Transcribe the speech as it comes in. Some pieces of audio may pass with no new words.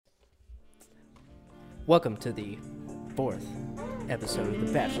Welcome to the 4th episode of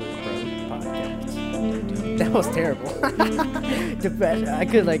the Bachelor Bro podcast. That was terrible. I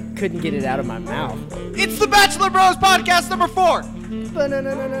couldn't get it out of my mouth. It's the Bachelor Bros podcast number 4.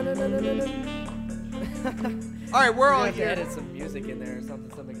 All right, we're all have to here. edit some music in there or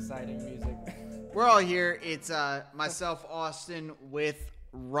something, some exciting music. We're all here. It's myself, Austin, with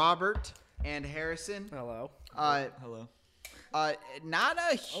Robert and Harrison. Hello. Hello. Not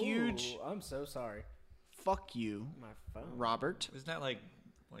a huge Oh, I'm so sorry. fuck you, My phone. Robert. Isn't that like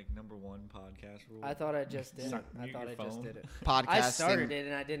number one podcast rule? I thought I just did it. Mute I thought your I just phone. did it. Podcasting. I started it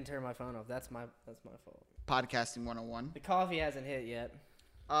and I didn't turn my phone off. That's my fault. Podcasting 101. The coffee hasn't hit yet.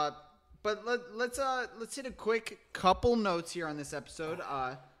 But let's hit a quick couple notes here on this episode.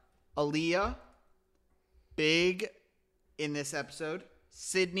 Aaliyah, big in this episode.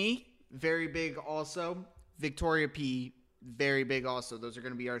 Sydney, very big also. Victoria P, very big also. Those are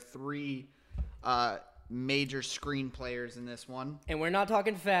going to be our three major screen players in this one. And we're not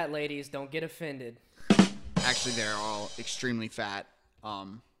talking fat, ladies. Don't get offended. Actually, they're all extremely fat.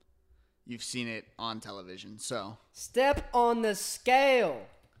 You've seen it on television, so. Step on the scale.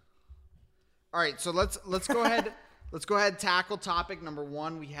 All right, so let's go ahead. Let's go ahead and tackle topic number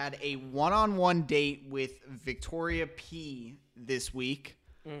 1. We had a one-on-one date with Victoria P this week.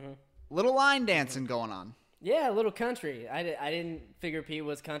 Mm-hmm. Little line dancing going on. Yeah, a little country. I didn't figure P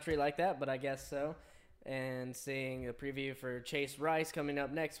was country like that, but I guess so. And seeing a preview for Chase Rice coming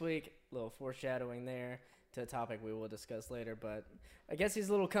up next week, a little foreshadowing there to a topic we will discuss later. But I guess he's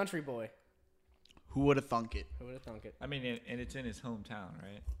a little country boy. Who would have thunk it? Who would have thunk it? I mean, and it's in his hometown,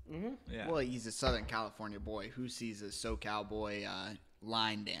 right? Mm-hmm. Yeah. Well, he's a Southern California boy. Who sees a SoCal boy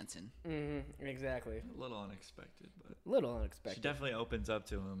line dancing? Mm-hmm. Exactly. A little unexpected, but A little she unexpected. definitely opens up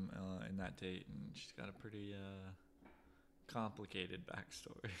to him in that date, and she's got a pretty complicated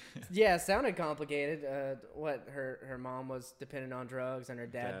backstory. Yeah, it sounded complicated. What her mom was dependent on drugs and her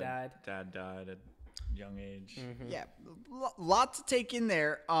dad died. Dad died at a young age. Mm-hmm. Yeah, lot to take in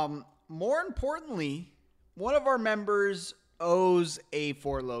there. More importantly, one of our members owes a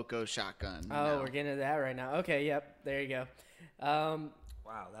Four Loko shotgun. Oh, now. we're getting to that right now. Okay, yep, there you go. Wow,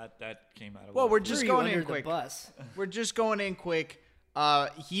 that came out of Well, left we're field. just Threw going you in under quick. the bus. We're just going in quick.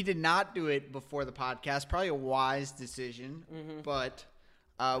 He did not do it before the podcast. Probably a wise decision, but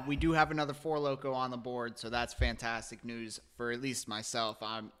we do have another Four Loko on the board, so that's fantastic news for at least myself.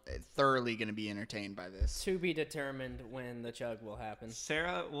 I'm thoroughly going to be entertained by this. To be determined when the chug will happen.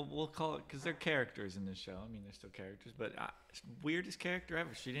 Sarah, we'll call it, because they're characters in this show. I mean, they're still characters, but weirdest character ever.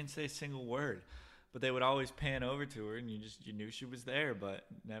 She didn't say a single word, but they would always pan over to her, and you knew she was there, but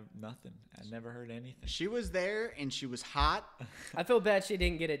nothing. I never heard anything. She was there, and she was hot. I feel bad she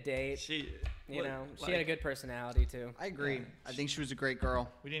didn't get a date. She You know, she had a good personality too. I agree. Yeah. I think she was a great girl.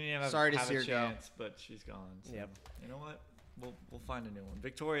 We didn't even Sorry to have see a her go. chance, but she's gone. So, Yep. You know what? We'll find a new one.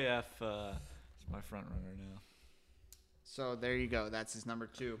 Victoria F is my front runner now. So there you go. That's his number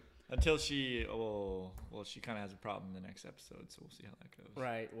 2. Until she, she kind of has a problem in the next episode, so we'll see how that goes.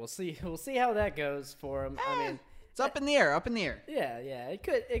 Right. We'll see how that goes for him. I mean, It's up in the air. Up in the air. yeah.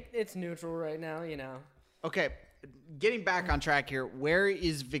 It's neutral right now. You know. Okay, getting back on track here. Where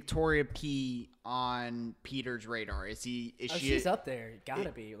is Victoria P on Peter's radar? Is she? She's up there.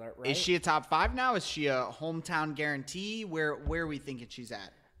 Gotta be right. Is she a top 5 now? Is she a hometown guarantee? Where are we thinking she's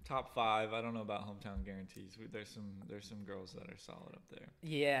at? Top 5. I don't know about hometown guarantees. There's some girls that are solid up there.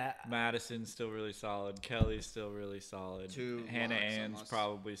 Yeah. Madison's still really solid. Kelly's still really solid. Two Hannah locks Ann's almost.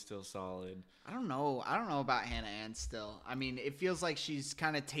 probably still solid. I don't know about Hannah Ann still. I mean, it feels like she's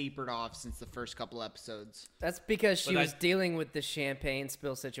kind of tapered off since the first couple episodes. That's because she But was dealing with the champagne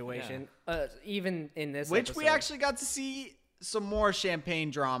spill situation. Even in this Which we episode. actually got to see some more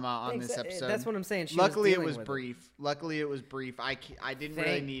champaign drama on this episode. That's what I'm saying. She Luckily, it dealing was with brief. I didn't really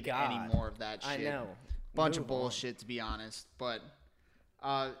Thank need God. any more of that shit. I know. Bunch Move of on. bullshit, to be honest. But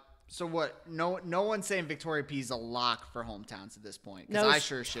so what? No one's saying Victoria P is a lock for hometowns at this point. Because I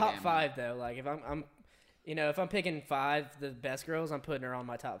sure should. Top 5 though. Like if I'm if I'm picking 5 the best girls, I'm putting her on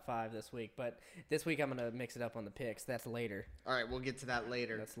my top 5 this week. But this week I'm gonna mix it up on the picks. That's later. All right, we'll get to that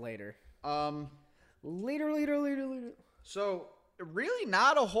later. That's later. Later. So really,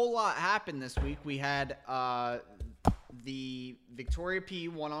 not a whole lot happened this week. We had the Victoria P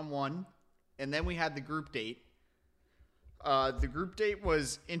 1-on-1, and then we had the group date. The group date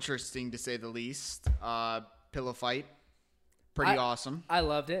was interesting to say the least. Pillow fight, pretty awesome. I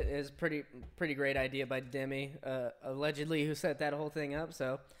loved it. It was pretty great idea by Demi, allegedly who set that whole thing up.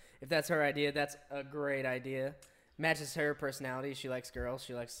 So if that's her idea, that's a great idea. Matches her personality. She likes girls.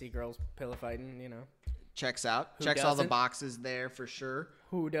 She likes to see girls pillow fighting. You know. Checks out. Who Checks all the doesn't? boxes there for sure.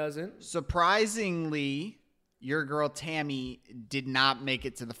 Who doesn't? Surprisingly, your girl Tammy did not make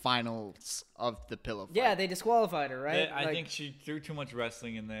it to the finals of the pillow fight. Yeah, they disqualified her, right? I think she threw too much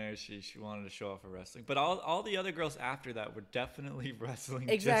wrestling in there. She wanted to show off her wrestling. But all the other girls after that were definitely wrestling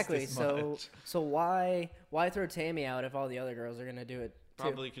exactly. just as much. So why throw Tammy out if all the other girls are gonna do it? Too?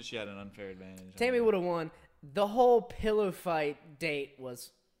 Probably because she had an unfair advantage. Tammy would have won. The whole pillow fight date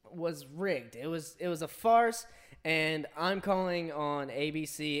was rigged. It was a farce, and I'm calling on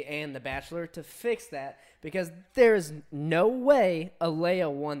ABC and The Bachelor to fix that because there is no way Alea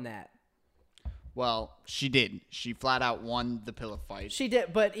won that. Well, she did. She flat out won the pillow fight. She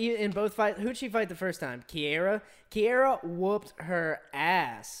did, but in both fights, who'd she fight the first time? Kiera. Kiera whooped her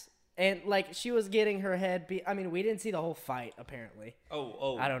ass. And, like, she was getting her head beat. I mean, we didn't see the whole fight, apparently.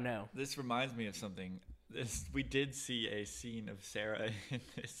 Oh. I don't know. This reminds me of something. We did see a scene of Sarah in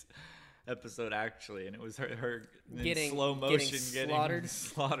this episode, actually, and it was her in slow motion getting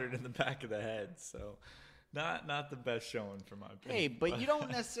slaughtered in the back of the head. So, not the best showing for my opinion. Hey, but you don't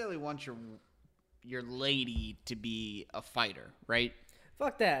necessarily want your lady to be a fighter, right?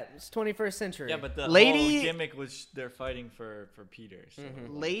 Fuck that. It's 21st century. Yeah, but the Lady- whole gimmick was they're fighting for Peter. So.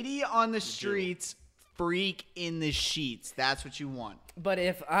 Lady on the streets, freak in the sheets. That's what you want. But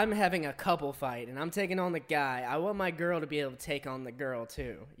if I'm having a couple fight and I'm taking on the guy, I want my girl to be able to take on the girl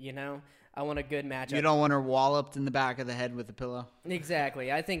too, you know? I want a good matchup. You don't want her walloped in the back of the head with a pillow?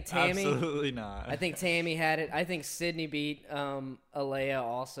 Exactly. I think Tammy... Absolutely not. I think Tammy had it. I think Sydney beat Alea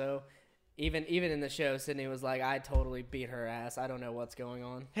also. Even in the show, Sydney was like, I totally beat her ass. I don't know what's going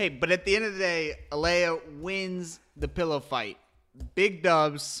on. Hey, but at the end of the day, Alea wins the pillow fight. Big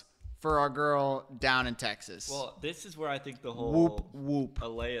dubs for our girl down in Texas. Well, this is where I think the whole whoop.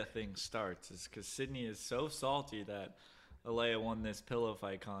 Alea thing starts, is because Sydney is so salty that Alea won this pillow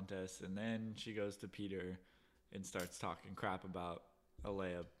fight contest, and then she goes to Peter and starts talking crap about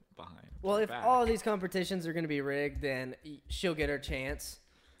Alea behind. Well, her if back. all these competitions are going to be rigged, then she'll get her chance.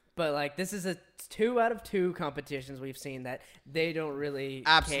 But, like, this is a 2 out of 2 competitions we've seen that they don't really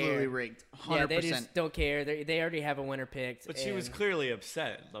Absolutely care. rigged. 100%. Yeah, they just don't care. They already have a winner picked. But she was clearly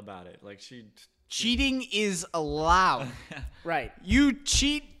upset about it. Like, Cheating is allowed. Right. You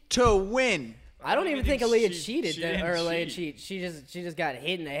cheat to win. I don't even think Alea cheated. she didn't Or Alea cheat. She just got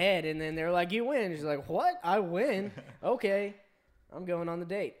hit in the head, and then they're like, you win. She's like, what? I win? Okay. I'm going on the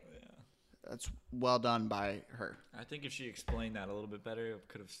date. That's well done by her. I think if she explained that a little bit better, it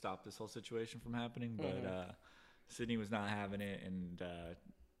could have stopped this whole situation from happening. But Sydney was not having it and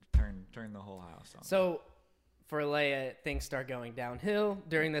turned the whole house on. So, for Alea, things start going downhill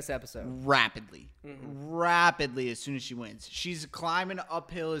during this episode. Rapidly. Rapidly as soon as she wins. She's climbing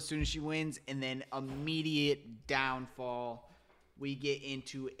uphill as soon as she wins, and then immediate downfall. We get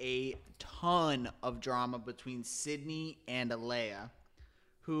into a ton of drama between Sydney and Alea,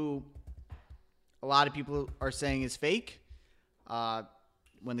 who a lot of people are saying is fake.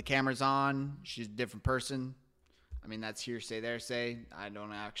 When the camera's on, she's a different person. I mean, that's hearsay, theresay. I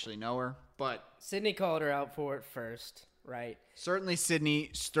don't actually know her. But Sydney called her out for it first, right? certainly Sydney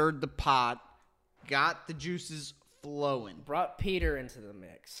stirred the pot, got the juices flowing. Brought Peter into the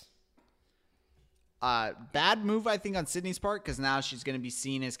mix. Bad move, I think, on Sydney's part, because now she's going to be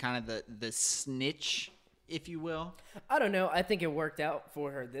seen as kind of the snitch, if you will. I don't know. I think it worked out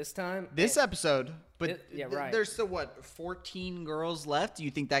for her this time. This episode, but Yeah, right. there's still, 14 girls left? Do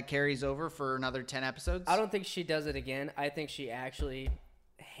you think that carries over for another 10 episodes? I don't think she does it again. I think she actually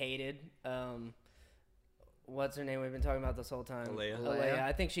hated what's her name we've been talking about this whole time? Alea.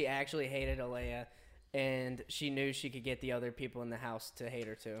 I think she actually hated Alea, and she knew she could get the other people in the house to hate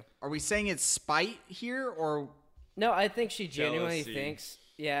her too. Are we saying it's spite here, or No, I think she genuinely Jealousy. thinks,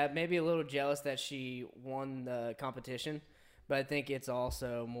 yeah, maybe a little jealous that she won the competition, but I think it's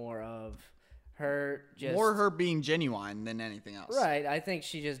also more of her just more her being genuine than anything else? Right. I think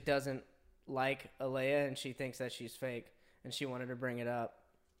she just doesn't like Alea, and she thinks that she's fake, and she wanted to bring it up.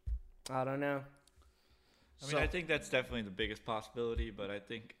 I don't know. I mean, I think that's definitely the biggest possibility, but I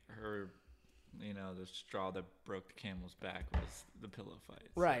think her, the straw that broke the camel's back was the pillow fight.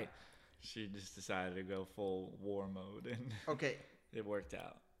 So Right. she just decided to go full war mode, and Okay. it worked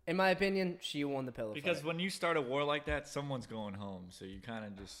out. In my opinion, she won the pillow Because fight. when you start a war like that, someone's going home, so you kind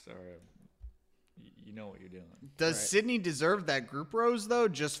of just are, you know what you're doing. Does Right. Sydney deserve that group rose, though,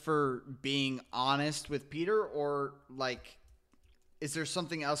 just for being honest with Peter? Or, is there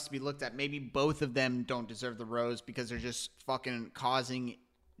something else to be looked at? Maybe both of them don't deserve the rose because they're just fucking causing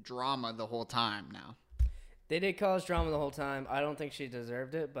drama the whole time now. They did cause drama the whole time. I don't think she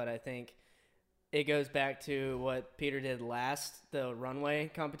deserved it, but I think it goes back to what Peter did last, the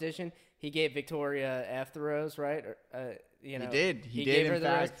runway competition. He gave Victoria F the rose, right? You know, He did, gave her in the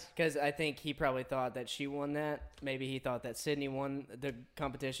rose fact. because I think he probably thought that she won that. Maybe he thought that Sydney won the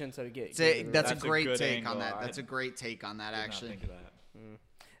competition, so he gave her the That's a That's a great good take on angle. that. I That's a great take on that, Did not actually. think of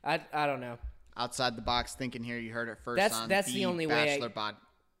that. I don't know. Outside the box thinking here. You heard it first That's- on that's the only way Bachelor Bod.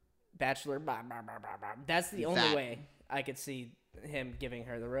 Bachelor, blah, blah, blah, blah, blah. That's the only That. way I could see him giving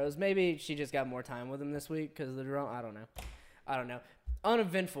her the rose. Maybe she just got more time with him this week because of the drama. I don't know.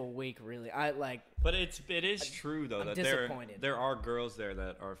 Uneventful week, really. But it is true though I'm that disappointed. there are girls there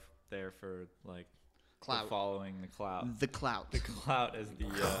that are there for like Clout. for following the clout. The clout. Clout, as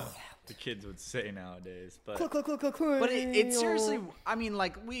the kids would say nowadays. But But it seriously, I mean,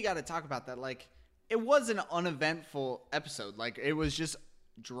 like, we got to talk about that. Like, it was an uneventful episode. Like, it was just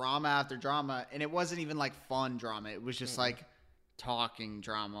drama after drama, and it wasn't even, like, fun drama. It was just, like, talking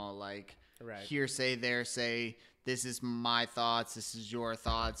drama, like, Right. hearsay, there say, this is my thoughts, this is your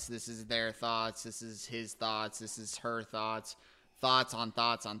thoughts, this is their thoughts, this is his thoughts, this is her thoughts, thoughts on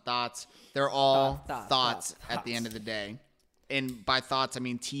thoughts on thoughts. They're all thoughts at the end of the day. And by thoughts, I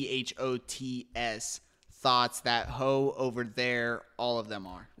mean THOTS. Thoughts that hoe over there, all of them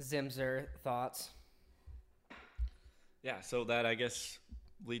are. Zimzer thoughts. yeah, so that I guess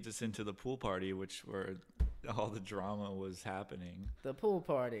leads us into the pool party, where all the drama was happening. The pool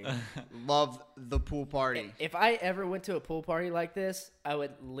party. Love the pool party. If I ever went to a pool party like this, I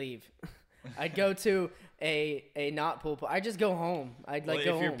would leave. I'd go to a not pool party. I'd just go home. I'd Well, go if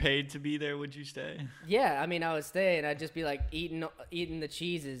you're home. paid to be there, would you stay? Yeah, I mean, I would stay and I'd just be like eating the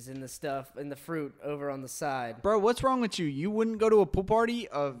cheeses and the stuff and the fruit over on the side. Bro, what's wrong with you? You wouldn't go to a pool party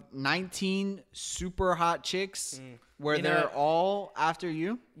of 19 super hot chicks where You know they're what? all after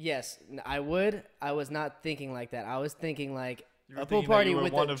you? Yes, I would. I was not thinking like that. I was thinking like You were a pool thinking that party you were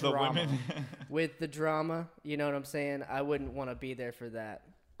with one the of the drama. women. With the drama, you know what I'm saying? I wouldn't want to be there for that.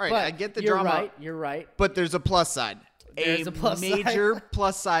 All right, But I get the you're drama. Right, you're right. But there's a plus side. There's a plus side. major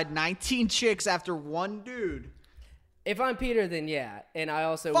plus side. 19 chicks after one dude. If I'm Peter, then yeah, and I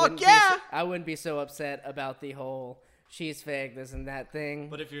also Fuck wouldn't yeah! I wouldn't be so upset about the whole she's fake, this and that thing.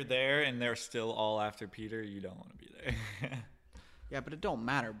 But if you're there and they're still all after Peter, you don't want to be there. Yeah, but it don't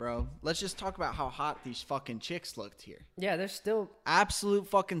matter, bro. Let's just talk about how hot these fucking chicks looked here. Yeah, they're still. Absolute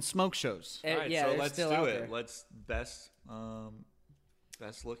fucking smoke shows. All right, yeah, so they're let's still do out it. there. Let's best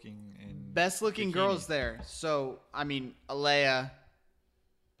looking in Best looking bikini. girls there. So, I mean, Alea,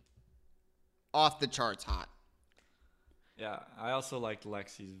 off the charts hot. Yeah, I also liked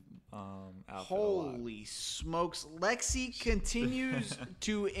Lexi's outfit a lot. Holy smokes. Lexi continues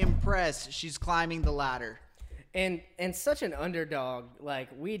to impress. She's climbing the ladder. And such an underdog. Like,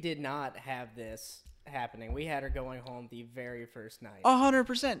 we did not have this happening. We had her going home the very first night.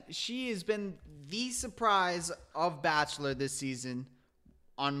 100%. She has been the surprise of Bachelor this season.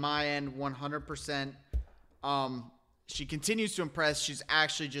 On my end, 100%. She continues to impress. She's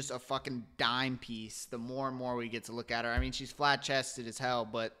actually just a fucking dime piece. The more and more we get to look at her. I mean, she's flat-chested as hell,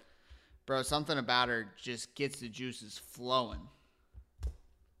 but, bro, something about her just gets the juices flowing.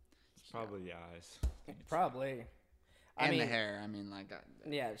 Probably the eyes. Probably. And the hair. I mean, like,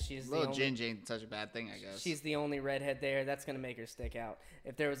 Yeah, she's the little only, Gingy ain't such a bad thing, I guess. she's the only redhead there. That's going to make her stick out.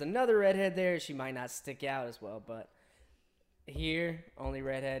 If there was another redhead there, she might not stick out as well. But here, only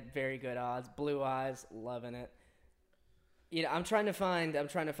redhead, very good odds. Blue eyes, loving it. You know, I'm trying to find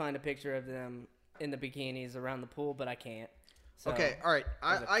a picture of them in the bikinis around the pool, but I can't. So, Okay, all right.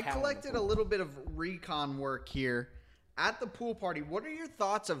 there's a I cow in the collected a little bit of recon work here. At the pool party, what are your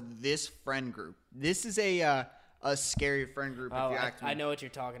thoughts of this friend group? This is a scary friend group. Oh, if you ask me. I know what you're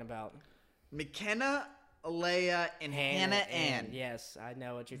talking about. McKenna, Alea, and Hannah Ann. Yes, I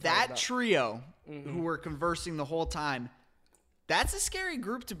know what you're talking That about. trio who were conversing the whole time, that's a scary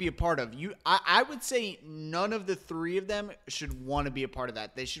group to be a part of. I would say none of the three of them should want to be a part of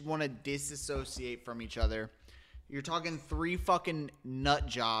that. They should want to disassociate from each other. You're talking three fucking nut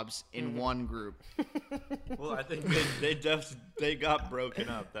jobs in one group. Well, I think they got broken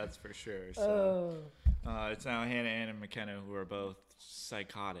up. That's for sure. So it's now Hannah Ann and McKenna who are both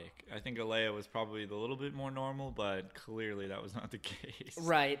psychotic. I think Alea was probably a little bit more normal, but clearly that was not the case.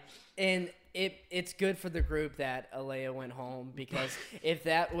 Right. And it's good for the group that Alea went home, because if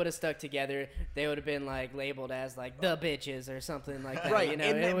that would have stuck together, they would have been like labeled as like the bitches or something like that. Right, You know,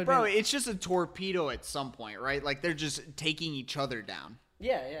 and it then, would've bro, been- it's just a torpedo at some point, right? Like they're just taking each other down.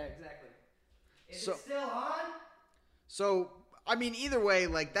 yeah, exactly. Is So- it still on? So, I mean, either way,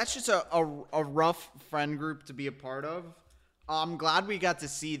 like that's just a rough friend group to be a part of. I'm glad we got to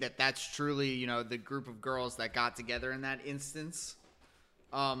see that that's truly, you know, the group of girls that got together in that instance.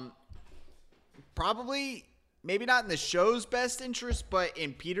 Probably, maybe not in the show's best interest, but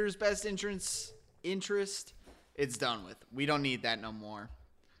in Peter's best interest. It's done with. We don't need that no more.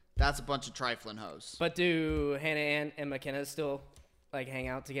 That's a bunch of trifling hoes. But do Hannah Ann and McKenna still like hang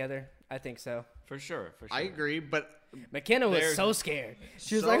out together? I think so. For sure. I agree, but McKenna was They're- so scared.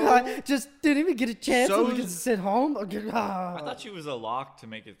 She was So- like, I just didn't even get a chance So- to just sit home. I thought she was a lock to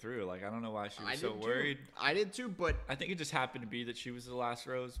make it through. Like, I don't know why she was so worried. I did too, but I think it just happened to be that she was the last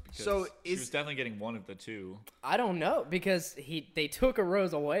rose because So she is- was definitely getting one of the two. I don't know because they took a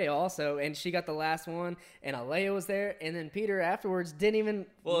rose away also, and she got the last one, and Alea was there, and then Peter afterwards didn't even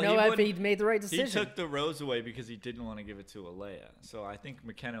know if he made the right decision. He took the rose away because he didn't want to give it to Alea. So I think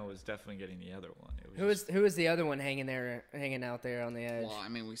McKenna was definitely getting the other one. It was Who was the other one hanging out there on the edge? well, I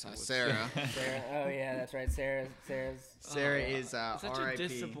mean, we saw Sarah. Sarah. Oh yeah, that's right. Sarah's. Sarah is such R.I.P. a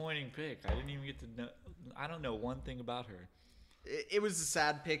disappointing pick. I didn't even get to know. I don't know one thing about her. It was a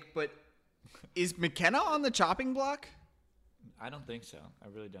sad pick, but is McKenna on the chopping block? I don't think so. I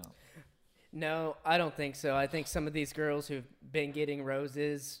really don't. No, I don't think so. I think some of these girls who've been getting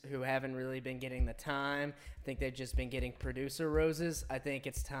roses, who haven't really been getting the time, I think they've just been getting producer roses. I think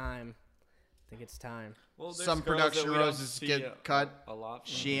it's time. Well, there's Some girls production that we don't roses see get cut. a lot.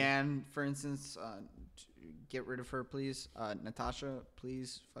 From. Sheehan, for instance, get rid of her, please. Natasha,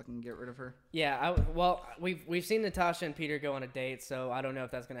 please fucking get rid of her. Yeah, we've seen Natasha and Peter go on a date, so I don't know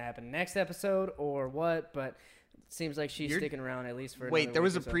if that's gonna happen next episode or what, but it seems like she's sticking around at least for. Wait, there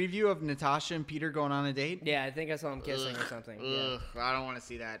was a week or so. preview of Natasha and Peter going on a date? Yeah, I think I saw them kissing or something. Yeah. Ugh, I don't want to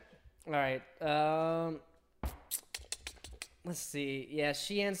see that. All right. Let's see. Yeah,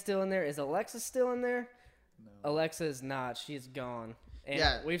 Sheehan's still in there. Is Alexa still in there? No. Alexa is not. She's gone. And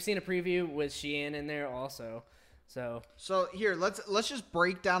Yeah. we've seen a preview with Sheehan in there also. So Here, let's just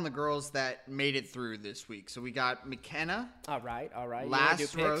break down the girls that made it through this week. So we got McKenna. all right.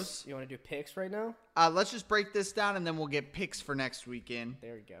 Last rose. You want to do picks right now? Let's just break this down and then we'll get picks for next weekend.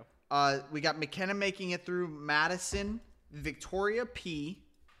 There we go. We got McKenna making it through. Madison, Victoria P,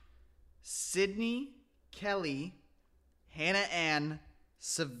 Sydney, Kelly, Hannah Ann,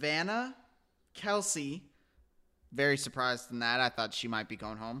 Savannah, Kelsey. Very surprised in that. I thought she might be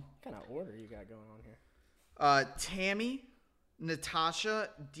going home. What kind of order you got going on here? Tammy, Natasha,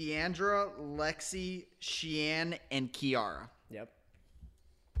 Deandra, Lexi, Sheehan, and Kiara. Yep.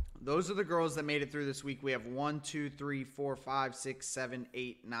 Those are the girls that made it through this week. We have 1, 2, 3, 4, 5, 6, 7,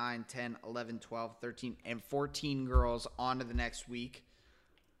 8, 9, 10, 11, 12, 13, and 14 girls on to the next week.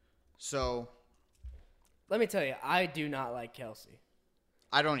 So Let me tell you, I do not like Kelsey.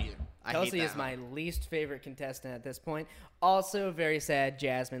 I don't either. I Kelsey hate is that. my least favorite contestant at this point. Also, very sad.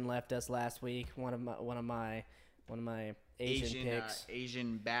 Jasmine left us last week. One of my Asian picks.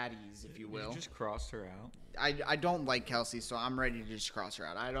 Asian baddies, if you will. You just crossed her out. I don't like Kelsey, so I'm ready to just cross her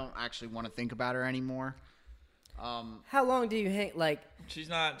out. I don't actually want to think about her anymore. How long do you hang? Like, She's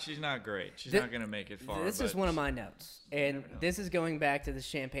not great. She's Thi- not gonna make it far. this is but one of my notes, and this is going back to the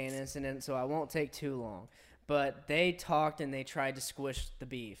champagne incident, so I won't take too long. But they talked and they tried to squash the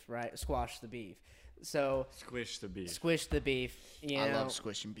beef. So Squish the beef. squish the beef. I love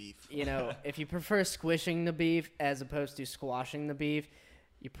squishing beef. If you prefer squishing the beef as opposed to squashing the beef,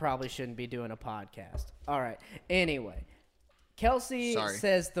 you probably shouldn't be doing a podcast. All right. Anyway, Kelsey Sorry.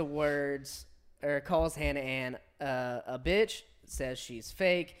 says the words, or calls Hannah Ann a bitch, says she's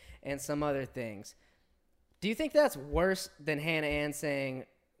fake, and some other things. Do you think that's worse than Hannah Ann saying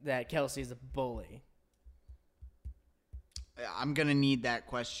that Kelsey's a bully? I'm going to need that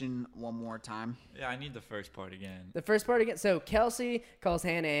question one more time. Yeah, I need the first part again. The first part again. So Kelsey calls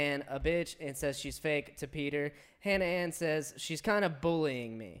Hannah Ann a bitch and says she's fake to Peter. Hannah Ann says she's kind of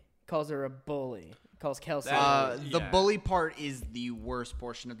bullying me. Calls her a bully. Calls Kelsey. The Yeah. bully part is the worst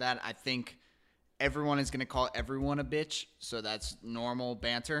portion of that. I think everyone is going to call everyone a bitch, so that's normal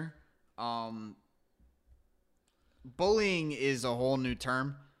banter. Bullying is a whole new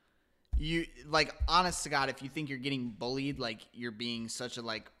term. You like, honest to God, if you think you're getting bullied, like you're being such a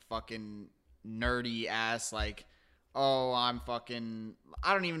like fucking nerdy ass, like, oh, I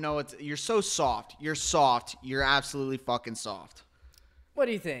don't even know you're so soft. You're soft. You're absolutely fucking soft. What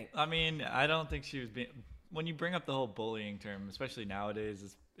do you think? I mean, I don't think she was being. When you bring up the whole bullying term, especially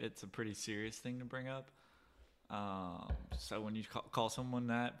nowadays, it's a pretty serious thing to bring up. So when you call someone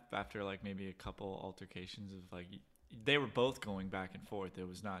that after like maybe a couple altercations of like, they were both going back and forth. It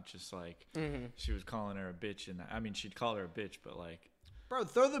was not just like she was calling her a bitch, and I mean she'd call her a bitch, but like, Bro,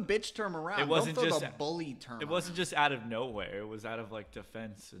 throw the bitch term around. It wasn't Don't throw just the bully term. it wasn't just out of nowhere. It was out of like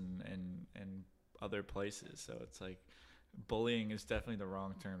defense and other places. So it's like, bullying is definitely the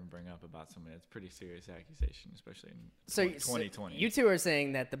wrong term to bring up about somebody. That's a pretty serious accusation, especially in So 2020. you two are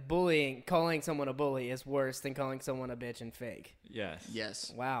saying that the bullying, calling someone a bully, is worse than calling someone a bitch and fake. Yes.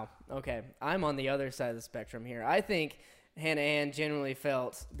 Yes. Wow. Okay. I'm on the other side of the spectrum here. I think Hannah Ann generally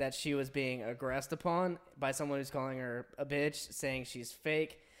felt that she was being aggressed upon by someone who's calling her a bitch, saying she's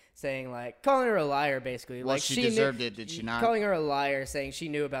fake, saying calling her a liar, basically. Well, like she deserved it, did she not? Calling her a liar, saying she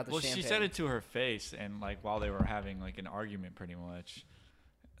knew about the Well, champagne. she said it to her face, and while they were having an argument, pretty much.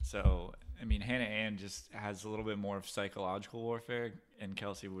 So I mean, Hannah Ann just has a little bit more of psychological warfare, and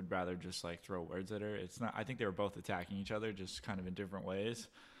Kelsey would rather just throw words at her. It's not. I think they were both attacking each other, just kind of in different ways.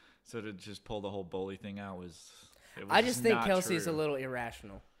 So to just pull the whole bully thing out was. I just think not Kelsey's true. a little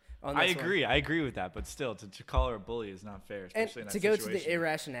irrational. I agree. I agree with that, but still, to call her a bully is not fair, especially in that to go situation. to the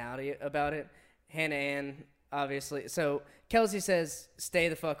irrationality about it, Hannah Ann, obviously. So Kelsey says, "Stay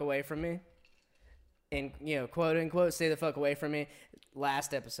the fuck away from me," and quote unquote, "Stay the fuck away from me."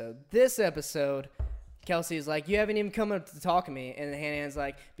 Last episode, this episode, Kelsey's like, "You haven't even come up to talk to me," and Hannah Ann's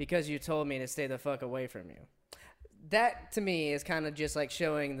like, "Because you told me to stay the fuck away from you." That to me is kind of just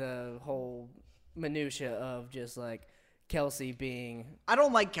showing the whole minutia of just Kelsey being. I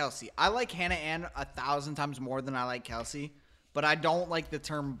don't like Kelsey. I like Hannah Ann 1,000 times more than I like Kelsey, but I don't like the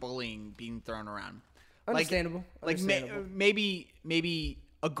term bullying being thrown around. Understandable. Understandable. Maybe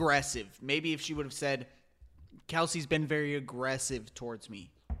aggressive. Maybe if she would have said, Kelsey's been very aggressive towards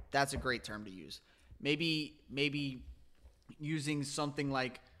me. That's a great term to use. Maybe using something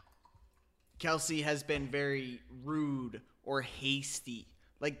like Kelsey has been very rude or hasty.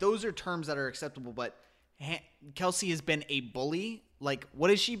 Those are terms that are acceptable, but Kelsey has been a bully. What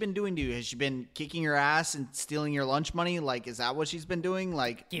has she been doing to you? Has she been kicking your ass and stealing your lunch money? Is that what she's been doing?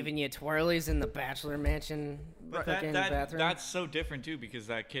 Giving you twirlies in the bachelor mansion But bathroom? that's so different too, because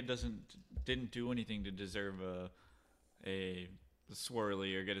that kid didn't do anything to deserve a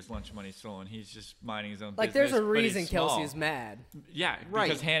swirly or get his lunch money stolen. He's just minding his own business. There's a but he's reason small. Kelsey's mad. Yeah, Right.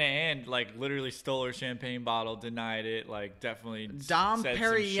 because Hannah Ann literally stole her champagne bottle, denied it, definitely Dom said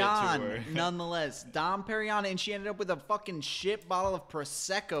some shit to her. Perignon, nonetheless. Dom Perignon, and she ended up with a fucking shit bottle of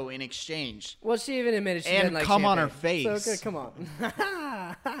Prosecco in exchange. Well, she even admitted she And didn't like come on her champagne. face. So, come on.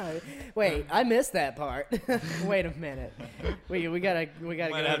 Wait, I missed that part. Wait a minute. We gotta go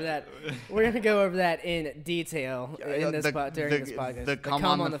over that. We're gonna go over that in detail in this during this podcast. The cum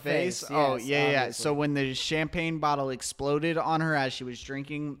on the face? Oh, Yes, yeah. obviously. So when the champagne bottle exploded on her as she was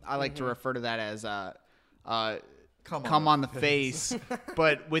drinking, I like to refer to that as cum on the face,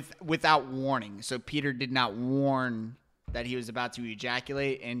 but without warning. So Peter did not warn that he was about to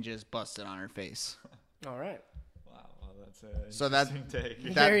ejaculate and just busted on her face. All right. Wow, well, that's a So that- interesting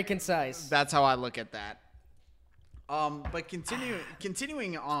take. Very concise. That's how I look at that. But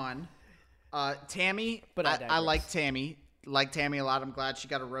continuing on, Tammy. But I I like Tammy. Like Tammy a lot. I'm glad she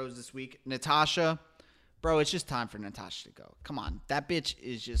got a rose this week. Natasha, bro, it's just time for Natasha to go. Come on, that bitch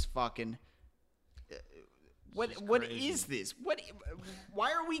is just fucking. What crazy. is this?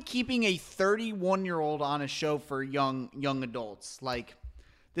 Why are we keeping a 31-year-old on a show for young adults?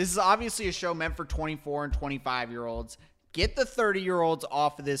 This is obviously a show meant for 24 and 25-year-olds. Get the 30-year-olds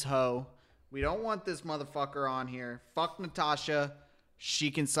off of this hoe. We don't want this motherfucker on here. Fuck Natasha.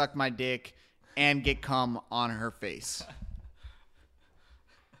 She can suck my dick and get cum on her face.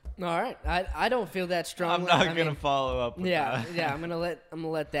 All right. I don't feel that I'm strongly. not gonna follow up with Yeah, that. yeah. I'm gonna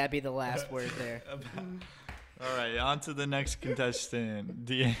let that be the last word there. All right, on to the next contestant,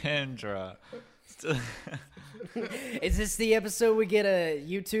 Deandra. Is this the episode we get a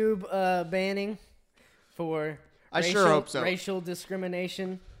YouTube banning for? I sure hope so. Racial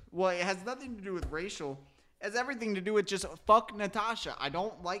discrimination. Well, it has nothing to do with racial. It has everything to do with just fuck Natasha. I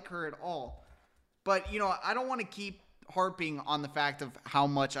don't like her at all. But, I don't want to keep harping on the fact of how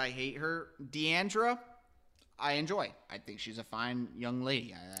much I hate her. Deandra, I enjoy. I think she's a fine young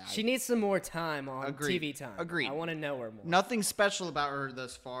lady. She needs some more time on Agreed. TV time. Agreed. I want to know her more. Nothing special about her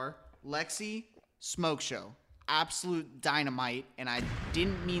thus far. Lexi, smoke show. Absolute dynamite. And I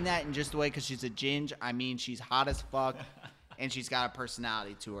didn't mean that in just a way because she's a ginge. I mean she's hot as fuck. And she's got a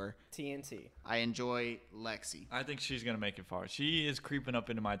personality to her. TNT. I enjoy Lexi. I think she's gonna make it far. She is creeping up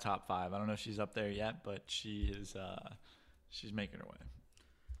into my top 5. I don't know if she's up there yet, but she is. She's making her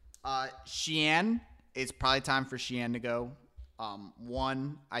way. Sheehan, it's probably time for Sheehan to go.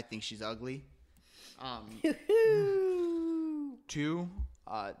 One, I think she's ugly. 2,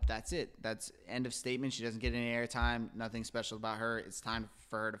 that's it. That's end of statement. She doesn't get any airtime. Nothing special about her. It's time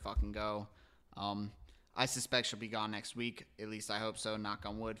for her to fucking go. I suspect she'll be gone next week. At least I hope so. Knock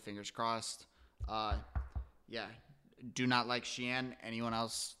on wood. Fingers crossed. Yeah. Do not like Sheehan. Anyone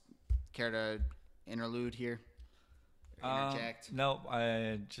else care to interlude here? interject? No,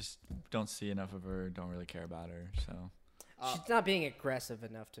 I just don't see enough of her. Don't really care about her. So She's not being aggressive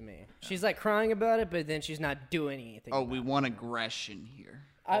enough to me. She's like crying about it, but then she's not doing anything. Oh, we want aggression here.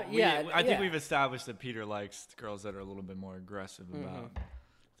 I think we've established that Peter likes girls that are a little bit more aggressive about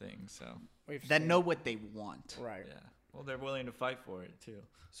things. So That know what they want. Right. yeah, well, they're willing to fight for it too.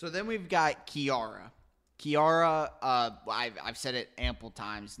 So then we've got Kiara. Kiara, I've said it ample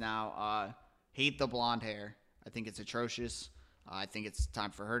times now. Hate the blonde hair. I think it's atrocious. I think it's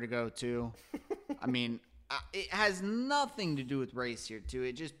time for her to go too. I mean, it has nothing to do with race here too.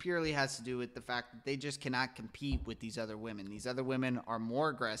 It just purely has to do with the fact that they just cannot compete with these other women. These other women are more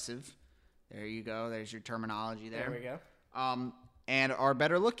aggressive. There you go. There's your terminology there. There we go. And are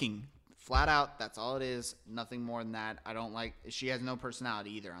better looking. Flat out, that's all it is. Nothing more than that. I don't like. She has no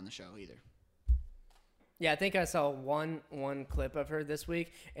personality either on the show either. Yeah, I think I saw one clip of her this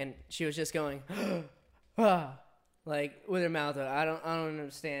week, and she was just going, ah, like with her mouth open. I don't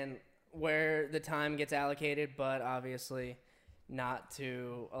understand where the time gets allocated, but obviously not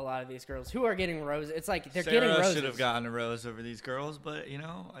to a lot of these girls who are getting roses. It's like they're getting roses. Should have gotten a rose over these girls, but it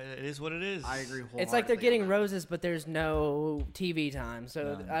is what it is. I agree wholeheartedly. It's like they're getting roses, but there's no TV time,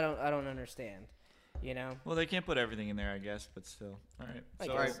 so None. I don't understand. You know? Well, they can't put everything in there, I guess, but still. All right. I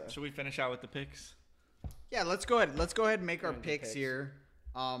So, guess so. should we finish out with the picks? Yeah, let's go ahead. Let's go ahead and make our Random picks picks. here.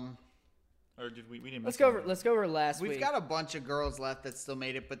 Or did we didn't Let's miss go anyone? over last We've week. got a bunch of girls left that still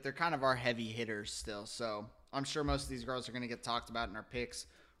made it, but they're kind of our heavy hitters still. So I'm sure most of these girls are going to get talked about in our picks.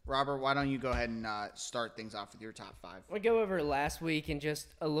 Robert, why don't you go ahead and start things off with your top five? We'll go over last week and just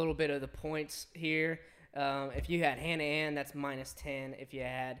a little bit of the points here. If you had Hannah Ann, that's -10. If you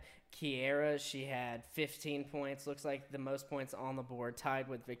had Kiara, she had 15 points. Looks like the most points on the board, tied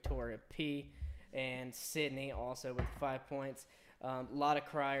with Victoria P. And Sydney also with 5 points. A lot of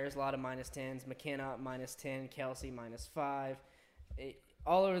criers, a lot of -10s. McKenna -10, Kelsey -5.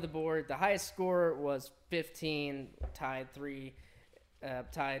 All over the board. The highest score was 15, tied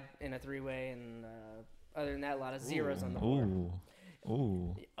in a three-way, and other than that, a lot of zeros on the board.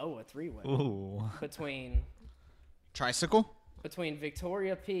 Ooh. Oh, a three-way Ooh. between Tricycle?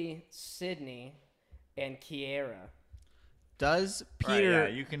 Victoria P, Sydney, and Kiara. Does Right, Peter... yeah,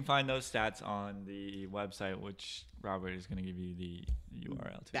 you can find those stats on the website, which Robert is going to give you the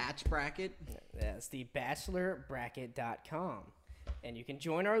URL to. Batch bracket? That's the bachelorbracket.com. And you can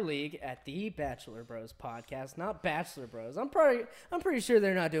join our league at the Bachelor Bros podcast, not Bachelor Bros. I'm pretty sure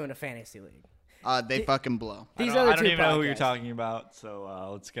they're not doing a fantasy league. They fucking blow. These I other don't two even know who you're podcasts. talking about,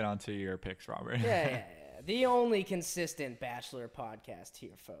 so let's get on to your picks, Robert. Yeah. The only consistent Bachelor podcast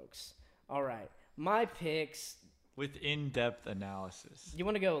here, folks. All right. My picks. With in-depth analysis. You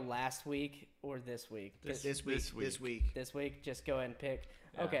want to go last week or this week? This week. This week, just go ahead and pick.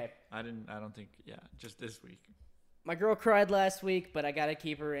 Yeah, Okay. I don't think, just this week. My girl cried last week, but I got to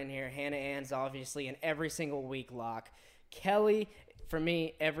keep her in here. Hannah Ann's obviously an every single week lock. Kelly, for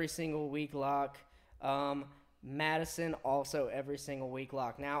me, every single week lock. Madison, also every single week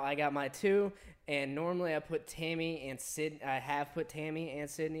lock. Now I got my two, and normally I put Tammy and Sid. I have put Tammy and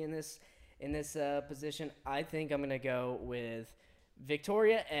Sydney in this position. I think I'm gonna go with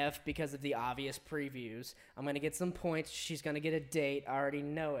Victoria F because of the obvious previews. I'm gonna get some points. She's gonna get a date. I already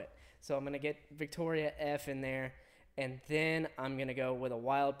know it, so I'm gonna get Victoria F in there, and then I'm gonna go with a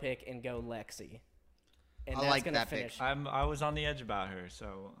wild pick and go Lexi. And I that's like gonna that pick. finish. I was on the edge about her,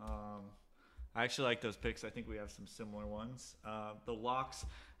 so I actually like those picks. I think we have some similar ones. The locks,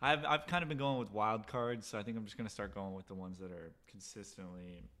 I've kind of been going with wild cards, so I think I'm just gonna start going with the ones that are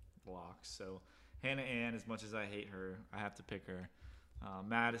consistently locks. So Hannah Ann, as much as I hate her, I have to pick her.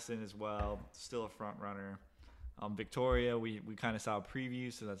 Madison as well, still a front runner. Victoria, we kind of saw a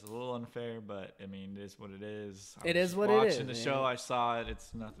preview, so that's a little unfair, but I mean, it is what it is. It is what it is, Watching the man. show, I saw it.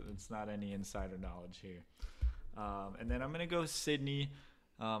 It's not any insider knowledge here. And then I'm gonna go Sydney.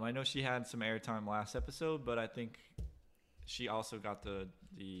 I know she had some airtime last episode, but I think she also got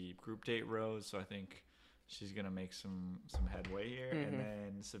the group date rose, so I think she's gonna make some headway here. And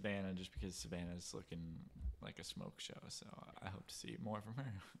then Savannah, just because Savannah's looking like a smoke show, so I hope to see more from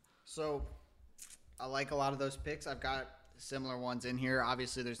her. So I like a lot of those picks. I've got similar ones in here.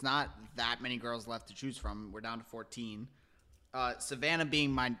 Obviously, there's not that many girls left to choose from. We're down to 14. Savannah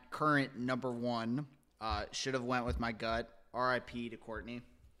being my current number one, should have went with my gut. R.I.P. to Courtney.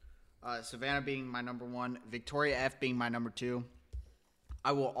 Savannah being my number one. Victoria F being my number two.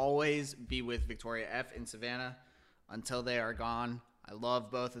 I will always be with Victoria F and Savannah until they are gone. I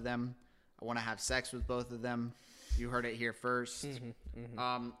love both of them. I want to have sex with both of them. You heard it here first.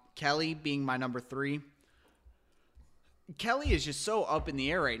 Kelly being my number three. Kelly is just so up in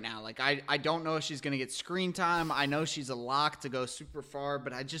the air right now. Like, I don't know if she's going to get screen time. I know she's a lock to go super far,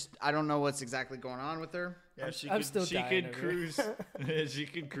 but I don't know what's exactly going on with her. Yeah, I'm still dying over cruise. She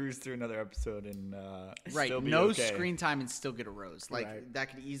could cruise through another episode and Right, still be no okay. screen time and still get a rose. Like, Right. that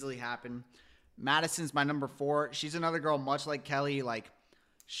could easily happen. Madison's my number 4. She's another girl much like Kelly. Like,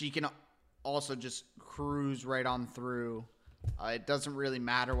 she can also just cruise right on through. It doesn't really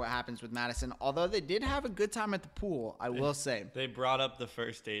matter what happens with Madison, although they did have a good time at the pool, I will say. They brought up the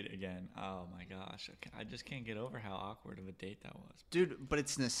first date again. Oh my gosh, I just can't get over how awkward of a date that was. Dude, but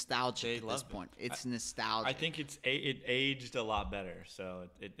it's nostalgic They at this loved it. point. It's nostalgic. I think it aged a lot better. So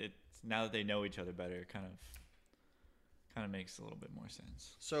it's now that they know each other better, it kind of makes a little bit more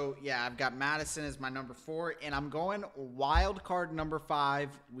sense. So, yeah, I've got Madison as my number 4, and I'm going wild card number 5.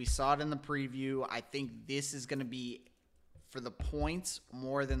 We saw it in the preview. I think this is going to be for the points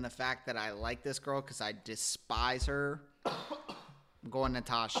more than the fact that I like this girl because I despise her. I'm going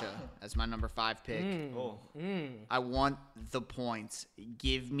Natasha as my number 5 pick. Oh, I want the points.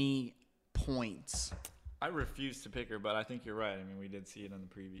 Give me points. I refuse to pick her, but I think you're right. I mean, we did see it in the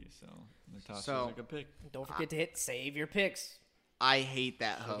preview, so Natasha's a good pick. Don't forget to hit save your picks. I hate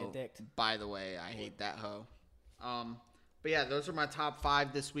that She'll hoe. get dicked. By the way, I hate that hoe. But yeah, those are my top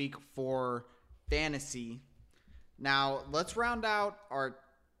 5 this week for fantasy. Now, let's round out our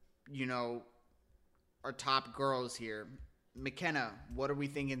top girls here. McKenna, what are we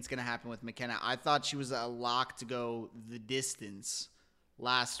thinking is going to happen with McKenna? I thought she was a lock to go the distance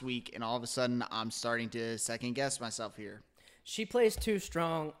last week, and all of a sudden I'm starting to second guess myself here. She plays too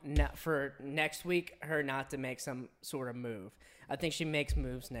strong for next week, her not to make some sort of move. I think she makes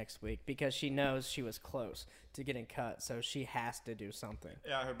moves next week because she knows she was close to getting cut, so she has to do something.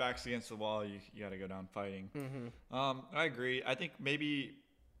 Yeah, her back's against the wall. You got to go down fighting. Mm-hmm. I agree. I think maybe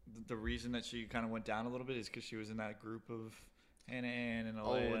the reason that she kind of went down a little bit is because she was in that group of Hannah Ann and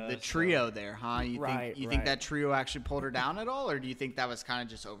Alea. Oh, the trio there, huh? You Right, think right. that trio actually pulled her down at all, or do you think that was kind of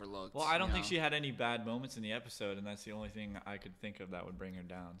just overlooked? Well, I don't you think know? she had any bad moments in the episode, and that's the only thing I could think of that would bring her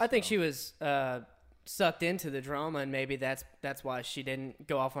down. I think so. she was sucked into the drama, and maybe that's why she didn't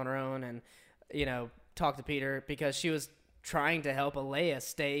go off on her own and talk to Peter, because she was trying to help Alea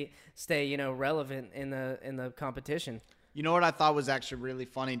stay relevant in the competition. You know what I thought was actually really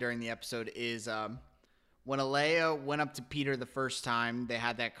funny during the episode is when Alea went up to Peter the first time, they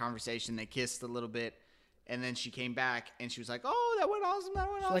had that conversation, they kissed a little bit, and then she came back and she was like, "Oh, that went awesome, that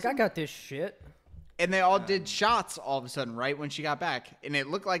went awesome." Like, I got this shit. And they all did shots all of a sudden, right, when she got back. And it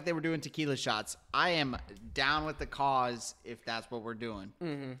looked like they were doing tequila shots. I am down with the cause if that's what we're doing.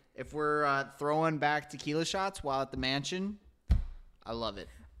 Mm-hmm. If we're throwing back tequila shots while at the mansion, I love it.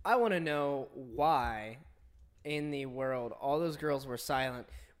 I want to know why in the world all those girls were silent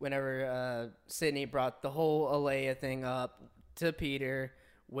whenever Sydney brought the whole Alea thing up to Peter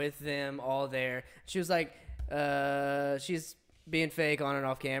with them all there. She was like, she's being fake on and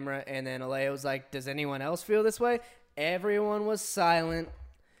off camera, and then Alea was like, does anyone else feel this way? Everyone was silent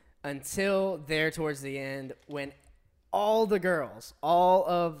until there towards the end when all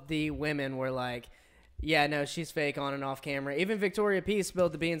of the women were like, yeah, no, she's fake on and off camera. Even Victoria P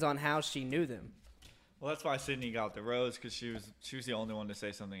spilled the beans on how she knew them. Well, that's why Sydney got the rose, because she was the only one to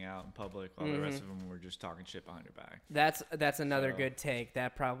say something out in public, while the rest of them were just talking shit behind her back. That's another good take.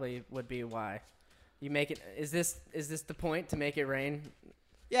 That probably would be why. You make it. Is this the point to make it rain?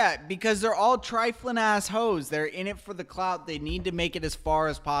 Yeah, because they're all trifling ass hoes. They're in it for the clout. They need to make it as far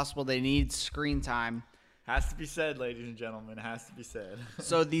as possible. They need screen time. Has to be said, ladies and gentlemen. Has to be said.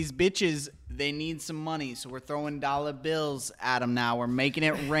 So these bitches, they need some money. So we're throwing dollar bills at them now. We're making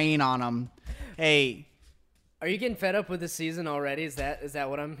it rain on them. Hey, Are you getting fed up with this season already? Is that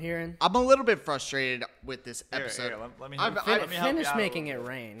what I'm hearing? I'm a little bit frustrated with this Here, episode. let me I've- help, I've- let me help you Finish out a making little it bit.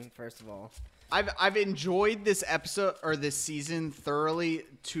 rain, first of all. I've enjoyed this episode or this season thoroughly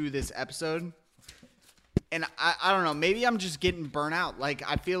to this episode. And I don't know, maybe I'm just getting burnt out. Like,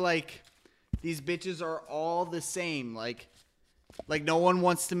 I feel like these bitches are all the same. Like no one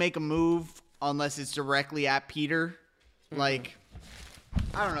wants to make a move unless it's directly at Peter. Like,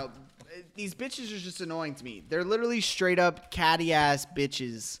 I don't know. These bitches are just annoying to me. They're literally straight up catty ass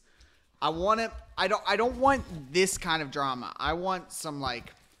bitches. I don't want this kind of drama. I want some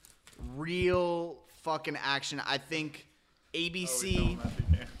like real fucking action. I think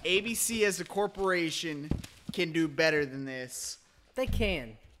ABC as a corporation can do better than this. They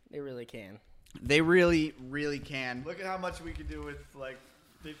can. They really can. They really, really can. Look at how much we could do with like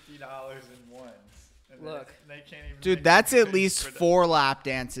 $50 in ones. And then Look. they can't even. Dude, make that's at decisions least for the- 4 lap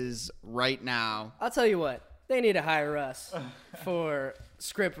dances right now. I'll tell you what. They need to hire us for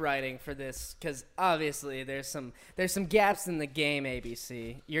script writing for this, because obviously there's some gaps in the game.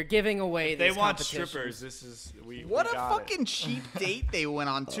 ABC, you're giving away. They these want competitions. strippers. This is What we a got fucking cheap date they went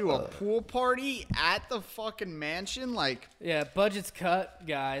on to. A pool party at the fucking mansion. Like, Yeah, budget's cut,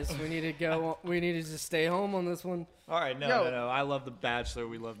 guys. We need to go. We need to just stay home on this one. All right, no. I love The Bachelor.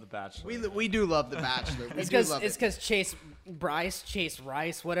 We love The Bachelor. we do love The Bachelor. We It's do because love it. Chase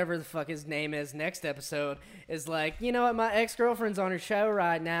Rice, whatever the fuck his name is, next episode is like, you know what, my ex-girlfriend's on her show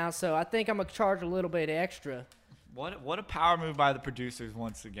right now, so I think I'm gonna charge a little bit extra. What a power move by the producers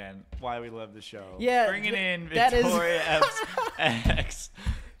once again. Why we love the show. Yeah, bringing in that is- Victoria F's ex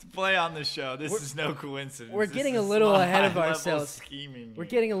to play on the show. This is no coincidence. we're This getting a is little some ahead of high-level ourselves. Scheming We're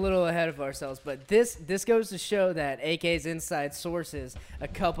here. getting a little ahead of ourselves, but this goes to show that AK's inside sources a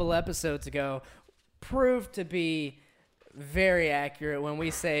couple episodes ago proved to be very accurate when we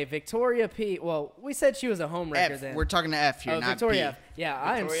say Victoria P. Well, we said she was a home wrecker F. then. We're talking to F here, Oh, not Victoria P. F.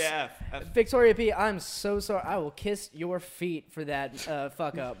 Yeah, Victoria F. Victoria P. I'm so sorry. I will kiss your feet for that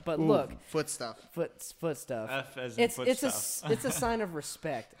fuck up. But Ooh, look, foot stuff. foot stuff. F as in It's foot it's stuff. it's a sign of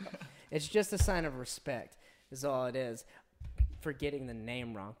respect. It's just a sign of respect. Is all it is. For getting the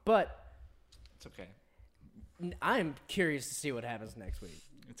name wrong, but It's okay. I'm curious to see what happens next week.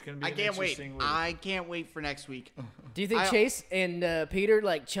 It's gonna be. I an can't wait. interesting week. I can't wait for next week. Do you think Chase and Peter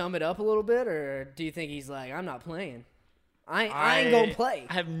like chum it up a little bit, or do you think he's like, I'm not playing? I ain't gonna play.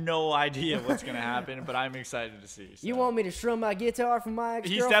 I have no idea what's gonna happen, but I'm excited to see. You so. want me to strum my guitar for my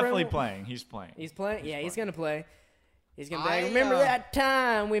ex-girlfriend? He's definitely playing. He's playing. He's playing. Yeah, he's gonna play. He's gonna be I, like, remember that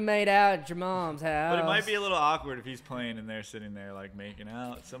time we made out at your mom's house? But it might be a little awkward if he's playing and they're sitting there like making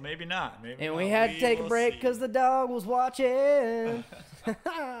out. So maybe not. Maybe And not. we had to take a will break see. because the dog was watching.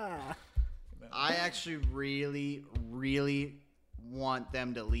 I actually really, really want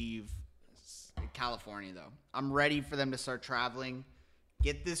them to leave California, though. I'm ready for them to start traveling.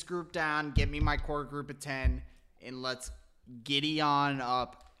 Get this group down. Get me my core group of 10. And let's giddy on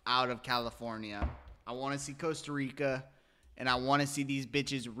up out of California. I want to see Costa Rica. And I want to see these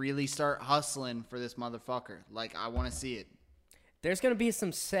bitches really start hustling for this motherfucker. Like, I want to see it. There's gonna be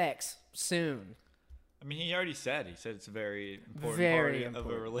some sex soon. I mean, he already said. He said it's a very important Very part of a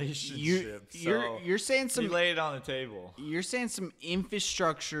important. relationship. You're saying he some laid it on the table. You're saying some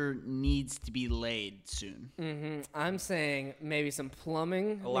infrastructure needs to be laid soon. I'm saying maybe some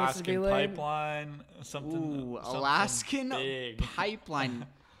plumbing needs to be Alaskan laid. pipeline, something. Ooh, something Alaskan big. pipeline.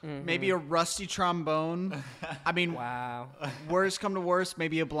 Maybe a rusty trombone. I mean, Wow, worst come to worst,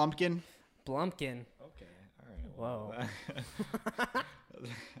 maybe a Blumpkin. Blumpkin. Okay, all right. Whoa.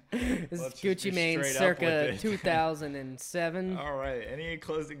 This is Let's just Gucci be Mane straight up circa with it. 2007. All right. Any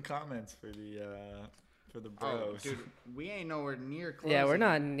closing comments for the Oh, bros? dude, we ain't nowhere near close. Yeah, we're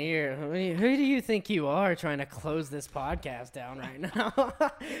not near. Who do you think you are trying to close this podcast down right now?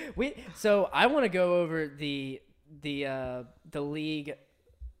 So I want to go over the league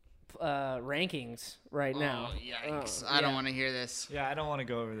rankings right now. Yikes. Oh, I don't yeah. want to hear this. Yeah, I don't want to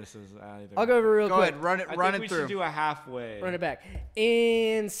go over this as either. I'll go over real Go quick. ahead, run it, I run think it we through. should do a halfway. Run it back.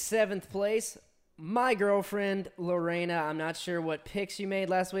 In 7th place, my girlfriend, Lorena. I'm not sure what picks you made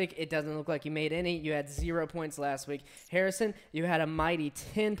last week. It doesn't look like you made any. You had 0 points last week. Harrison, you had a mighty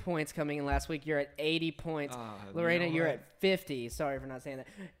 10 points coming in last week. You're at 80 points. Lorena, you know you're what? at 50. Sorry for not saying that.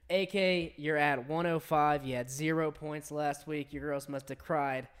 AK, you're at 105. You had 0 points last week. Your girls must have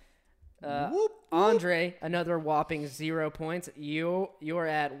cried. Whoop, Andre, another whopping 0 points. You're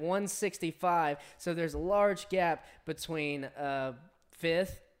at 165. So there's a large gap between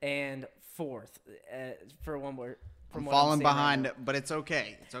 5th and 4th for one more. I'm From what falling seeing right behind, now. but it's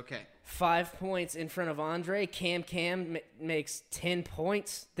okay. It's okay. 5 points in front of Andre. Cam makes 10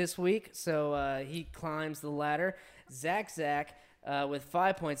 points this week, so he climbs the ladder. Zach with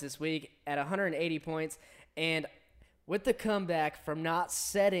 5 points this week at 180 points, and with the comeback from not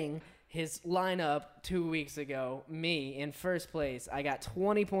setting his lineup 2 weeks ago, me in first place. I got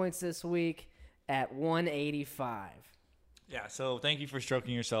 20 points this week at 185. Yeah. So thank you for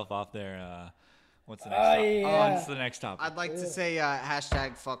stroking yourself off there. What's the next? Oh, topic? yeah. What's the next topic? I'd like to say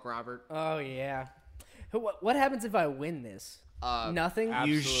hashtag fuck Robert. Oh yeah. What happens if I win this? Nothing. You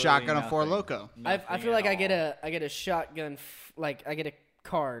Absolutely shotgun a Four nothing. Loco. I Nothing feel like at I get all. a shotgun, like I get a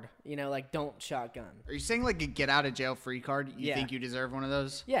card, like don't shotgun. Are you saying like a get out of jail free card? You Yeah. think you deserve one of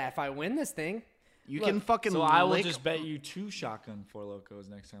those? Yeah, if I win this thing, You Look, can fucking So I will lick- just bet you 2 shotgun Four Locos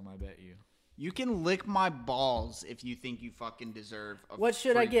next time I bet you. You can lick my balls if you think you fucking deserve a What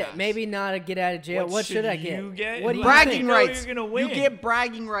should I free get? pass. Maybe not a get out of jail. What should I get? you get? What do you bragging think? know rights. you're gonna win. You get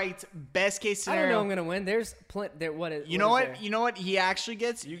bragging rights. Best case I don't scenario. know I'm gonna win. There's plenty. There, what is? You know what? what? Is there? You know what? He actually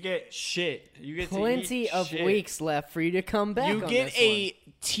gets. You get shit. You get Plenty to eat of shit. weeks left for you to come back. You on get this a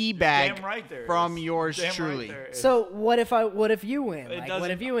tea bag Damn right there from is. yours Damn right truly. there one. is. So what if you win? It Like, what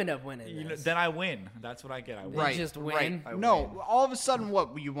doesn't- if you end up winning? You know, this? then I win. That's what I get. I win. Right. just Right. win? I No. win. All of a sudden,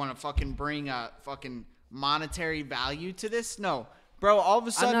 what you want to fucking bring a fucking monetary value to this? No, bro. All of a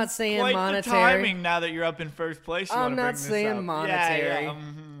I'm sudden, not saying Quite monetary. the timing now that you're up in first place. You I'm wanna not bring this saying up. monetary. Yeah,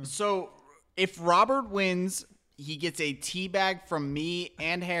 mhm. So if Robert wins, he gets a tea bag from me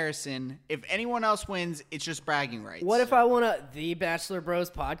and Harrison. If anyone else wins, it's just bragging rights. What if I want a The Bachelor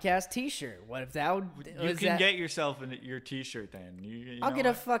Bros podcast T-shirt? What if that would? You is can that- get yourself your T-shirt then. I'll know get a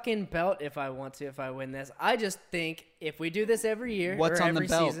what? fucking belt if I want to. If I win this, I just think if we do this every year What's or on the every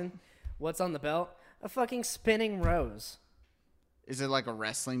belt? season, what's on the belt? A fucking spinning rose. Is it like a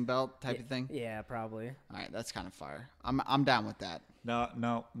wrestling belt type of thing? Yeah, probably. All right, that's kind of fire. I'm down with that.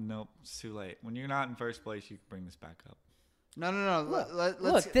 No. It's too late. When you're not in first place, you can bring this back up. No. Let's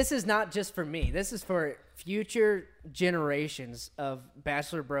Look, this is not just for me. This is for future generations of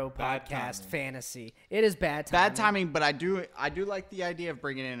Bachelor Bro Bad podcast timing. fantasy. It is bad timing. bad timing, but I do like the idea of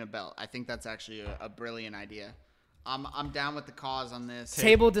bringing in a belt. I think that's actually a brilliant idea. I'm down with the cause on this.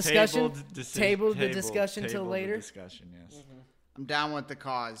 Table discussion. Tabled Table the discussion till tabled the later. discussion, yes. I'm down with the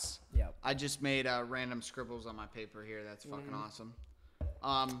cause. Yep. I just made random scribbles on my paper here. That's fucking awesome.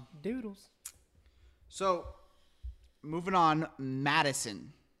 Doodles. So moving on,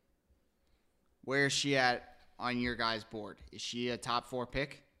 Madison. Where is she at on your guys' board? Is she a top 4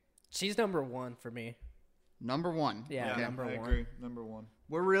 pick? She's number one for me. Number 1. Yeah, Okay. number I one. agree. Number one.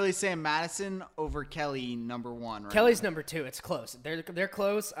 We're really saying Madison over Kelly, number 1. Right Kelly's now. number two. It's close. They're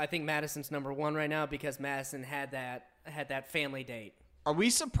close. I think Madison's number one right now because Madison had that family date. Are we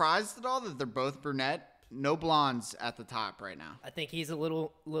surprised at all that they're both brunette? No blondes at the top right now. I think he's a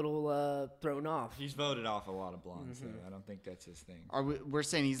little thrown off. He's voted off a lot of blondes, though. I don't think that's his thing. We're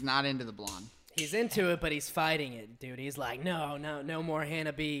saying he's not into the blonde. He's into it, but he's fighting it, dude. He's like, no more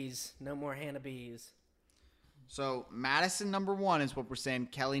Hannah Bees. No more Hannah Bees. So Madison number 1 is what we're saying.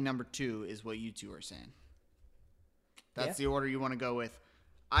 Kelly number 2 is what you two are saying. That's the order you want to go with.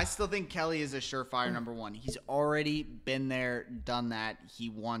 I still think Kelly is a surefire number 1. He's already been there, done that. He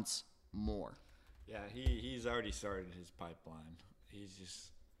wants more. Yeah, he's already started his pipeline. He's just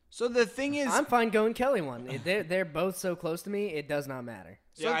So the thing is, I'm fine going Kelly one. They're both so close to me, it does not matter.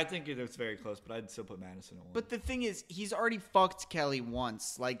 yeah. I think it's very close, but I'd still put Madison at one. but the thing is, he's already fucked Kelly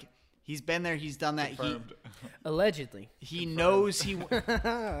once. Like he's been there, he's done that. Confirmed. Allegedly. He knows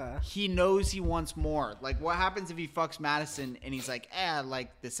he knows he wants more. Like what happens if he fucks Madison and he's like,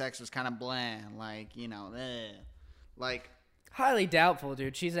 like the sex was kind of bland, like like. Highly doubtful,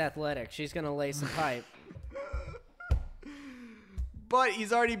 dude. She's athletic. She's gonna lay some pipe. But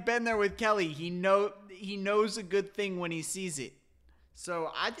he's already been there with Kelly. He knows a good thing when he sees it.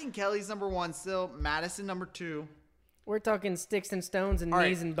 So I think Kelly's number 1 still. Madison number 2. We're talking sticks and stones and All right.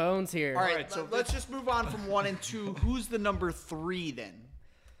 knees and bones here. All right, right, so let's just move on from 1 and 2. Who's the number 3 then?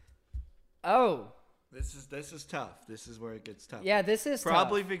 Oh, This is tough. This is where it gets tough. yeah. This is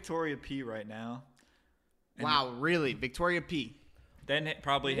Probably tough. Victoria P right now. Wow, really? Victoria P. Then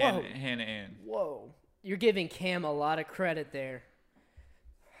probably Whoa. Hannah Ann. Whoa, you're giving Cam a lot of credit there.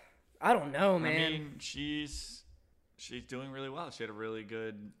 I don't know, man. I mean, she's doing really well. She had a really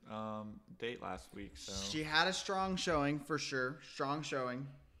good date last week, so She had a strong showing for sure. Strong showing.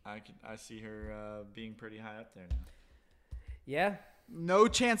 I see her being pretty high up there now. Yeah. No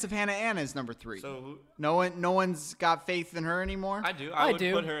chance of Hannah Ann is number 3. So No one's got faith in her anymore. I do. I I would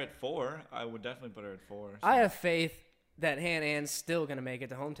do. put her at 4. I would definitely put her at 4. I have faith that Hannah Ann's still going to make it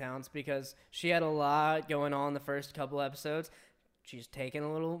to hometowns because she had a lot going on the first couple episodes. She's taking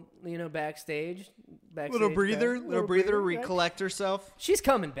a little, backstage little breather, right? recollect herself. She's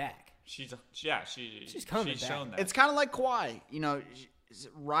coming back. She's coming she's back. shown that. It's kind of like Kawhi, she's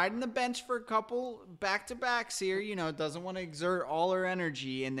riding the bench for a couple back-to-backs here. Doesn't want to exert all her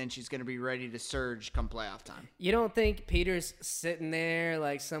energy, and then she's going to be ready to surge come playoff time. You don't think Peter's sitting there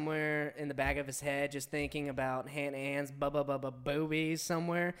like somewhere in the back of his head just thinking about Hannah Ann's boobies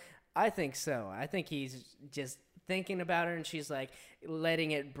somewhere? I think so. I think he's just thinking about her and she's like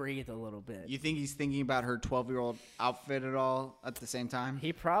letting it breathe a little bit. You think he's thinking about her 12-year-old outfit at all at the same time?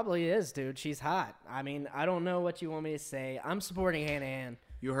 He probably is, dude. She's hot. I mean, I don't know what you want me to say. I'm supporting Hannah Ann.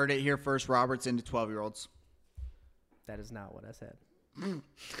 You heard it here first. Robert's into 12-year-olds. That is not what I said.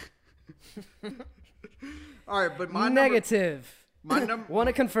 All right, but my Negative. Want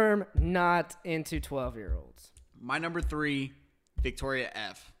to confirm, not into 12-year-olds. My number 3, Victoria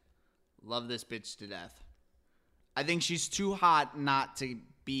F. Love this bitch to death. I think she's too hot not to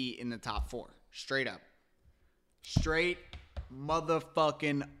be in the top 4. Straight up. Straight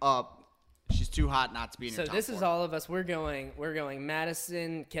motherfucking up. She's too hot not to be in your top 4. So this is all of us. We're going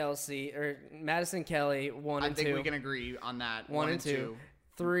Madison, Kelly, 1 and 2. I think we can agree on that. 1 and 2.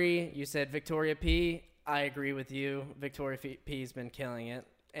 3, you said Victoria P. I agree with you. Victoria P's been killing it.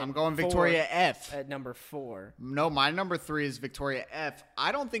 And I'm going 4 Victoria F. at number 4. No, my number 3 is Victoria F.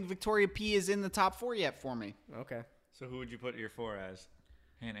 I don't think Victoria P is in the top 4 yet for me. Okay. So who would you put your 4 as?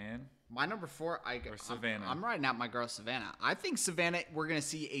 Hannah Ann? My number 4, Or Savannah? I'm writing out my girl Savannah. I think Savannah, we're going to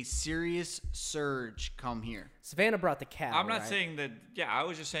see a serious surge come here. Savannah brought the cow. I'm not right? saying that. Yeah, I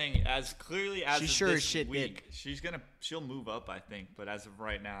was just saying as clearly as She of sure this as shit week, she'll move up, I think. But as of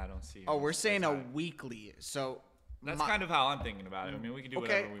right now, I don't see. Oh, her we're as saying a high. weekly. So That's kind of how I'm thinking about it. I mean, we can do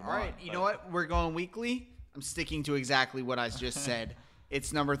okay, whatever we all want. right. You but- know what? We're going weekly. I'm sticking to exactly what I just said.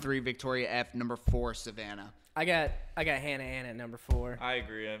 It's number 3, Victoria F. Number 4, Savannah. I got Hannah Ann at number 4. I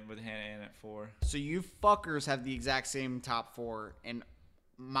agree with Hannah Ann at 4. So you fuckers have the exact same top 4, and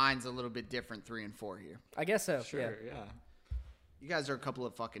mine's a little bit different, 3 and 4 here. I guess so. Sure, Yeah. yeah. You guys are a couple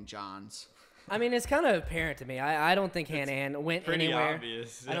of fucking Johns. I mean, it's kind of apparent to me. I don't think Hannah Ann went Pretty anywhere.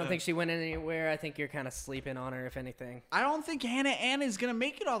 obvious. I don't yeah. think she went anywhere. I think you're kind of sleeping on her, if anything. I don't think Hannah Ann is going to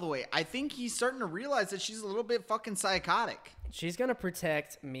make it all the way. I think he's starting to realize that she's a little bit fucking psychotic. She's going to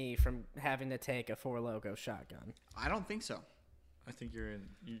protect me from having to take a 4 Logo shotgun. I don't think so. I think you're in.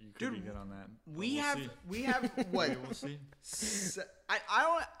 You could Dude, be good on that. But We we'll have see. we have what? We'll see.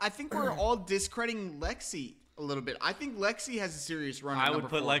 I think we're all discrediting Lexi a little bit. I think Lexi has a serious run. I at would number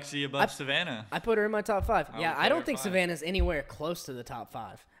put 4. Lexi above Savannah. I put her in my top 5. I Yeah, would put I her don't at think 5. Savannah's anywhere close to the top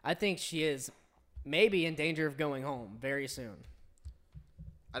 5. I think she is maybe in danger of going home very soon.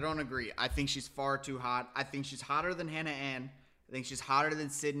 I don't agree. I think she's far too hot. I think she's hotter than Hannah Ann. I think she's hotter than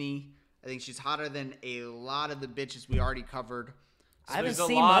Sydney. I think she's hotter than a lot of the bitches we already covered. I haven't There's a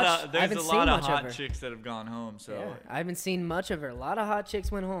seen lot much. of I there's haven't a seen lot of much hot her. chicks that have gone home. So Yeah, I haven't seen much of her. A lot of hot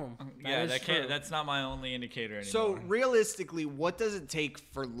chicks went home. yeah, is that can't. true. That's not my only indicator anymore. So realistically, what does it take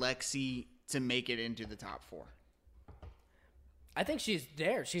for Lexi to make it into the top 4? I think she's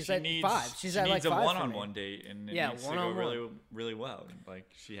there. She's she at needs, 5. She's she at like needs 5 a for one-on-one me. date, and it Yeah, needs to go one-on-one. really, really well. Like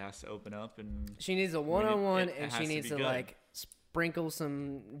she has to open up, and She needs a one-on-one, it and has she to needs be to good. like sprinkle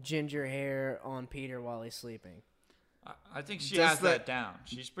some ginger hair on Peter while he's sleeping. I think she Does has that down.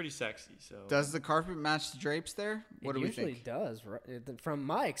 She's pretty sexy. So Does the carpet match the drapes there? What It do we usually think? does. Right? From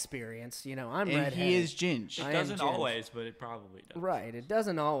my experience, you know, I'm And redheaded. he is Ginge. it I am doesn't Jen. always, but it probably does. Right. It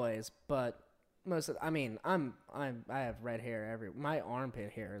doesn't always, but most of, I mean, I have red hair my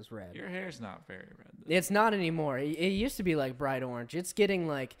armpit hair is red. Your hair's not very red. Though. It's not anymore. It used to be like bright orange. It's getting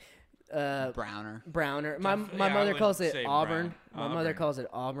like Browner. browner. Yeah, My I mother would calls it say Auburn. brown. My mother Auburn. calls it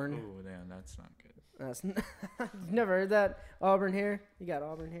Auburn. Ooh, damn, that's not good. That's You've never heard that? Auburn hair? You got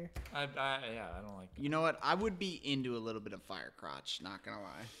Auburn hair? I don't like. You know what? I would be into a little bit of fire crotch, not gonna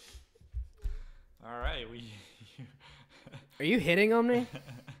lie. All right, we. Are you hitting on me?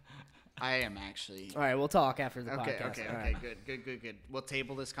 I am actually. All right, we'll talk after the Okay, podcast. okay, All okay. right. Good. We'll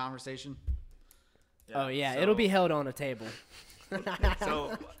table this conversation. Oh yeah, so- it'll be held on a table.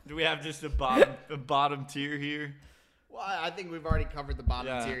 So, do we have just a bottom tier here? Well, I think we've already covered the bottom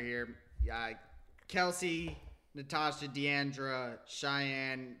Yeah. tier here. Yeah, Kelsey, Natasha, Deandra,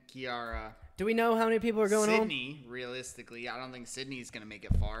 Cheyenne, Kiara, Do we know how many people are going home? Sydney. Realistically, I don't think Sydney's gonna make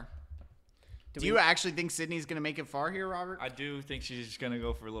it far. Do we- you actually think Sydney's gonna make it far here, Robert? I do think she's just gonna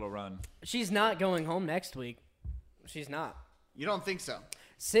go for a little run. She's not going home next week. She's not. You don't think so?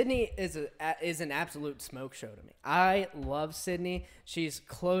 Sydney is an absolute smoke show to me. I love Sydney. She's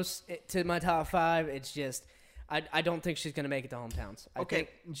close to my top 5. It's just I don't think she's gonna make it to hometowns. I Okay,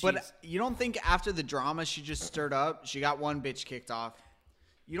 think but she's- you don't think after the drama she just stirred up, she got one bitch kicked off.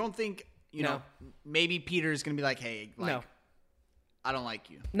 You don't think you No. know maybe Peter's gonna be like, hey, like, No. I don't like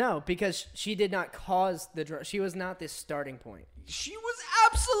you. no, because she did not cause the she was not this starting point. She was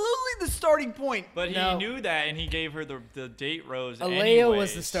absolutely the starting point. But No. he knew that, and he gave her the date rose. Alea was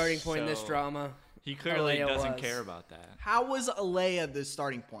anyways, the starting point in this so drama. He clearly Alea doesn't was. care about that. How was Alea the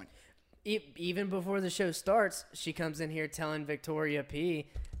starting point? Even before the show starts, she comes in here telling Victoria P.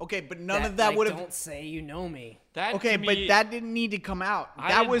 Okay, but none of that like, would have. Don't say you know me. That Okay, to but me- that didn't need to come out. I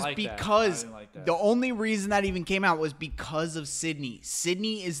That didn't was like that. I because didn't like that. the only reason that even came out was because of Sydney.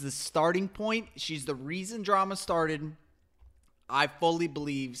 Sydney is the starting point. She's the reason drama started. I fully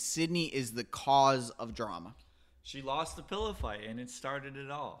believe Sydney is the cause of drama. She lost the pillow fight, and it started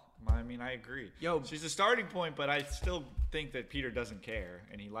it all. I mean, I agree. Yo. She's a starting point, but I still think that Peter doesn't care,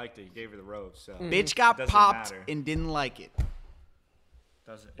 and he liked it. He gave her the rose. So Bitch got Doesn't popped matter. and didn't like it.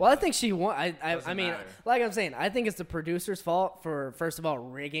 Well, I think she won. I Doesn't mean, matter. like I'm saying, I think it's the producer's fault for, first of all,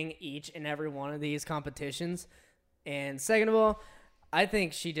 rigging each and every one of these competitions. And second of all, I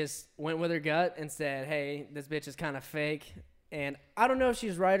think she just went with her gut and said, hey, this bitch is kind of fake. And I don't know if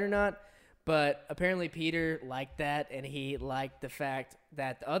she's right or not, but apparently Peter liked that, and he liked the fact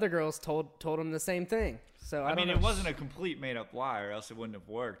that the other girls told him the same thing. So I mean, don't it know. wasn't a complete made-up lie, or else it wouldn't have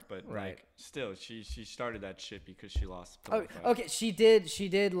worked. But Right. like, still, she started that shit because she lost the Oh, pillow fight. okay, she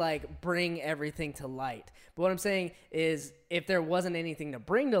did like bring everything to light. But what I'm saying is, if there wasn't anything to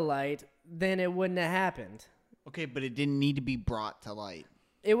bring to light, then it wouldn't have happened. Okay, but it didn't need to be brought to light.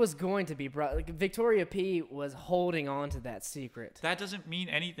 It was going to be brought. Like, Victoria P was holding on to that secret. That doesn't mean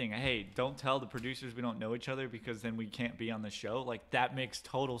anything. Hey, don't tell the producers we don't know each other because then we can't be on the show. Like, that makes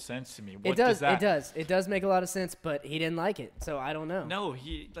total sense to me. What It does. that? It does. It does make a lot of sense. But he didn't like it, so I don't know. No,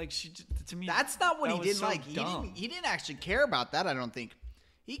 to me. That's not what that he was didn't so like. dumb. He didn't actually care about that, I don't think.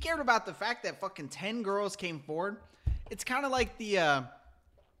 He cared about the fact that fucking 10 girls came forward. It's kind of like the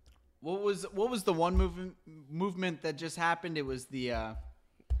what was the one movement that just happened? It was the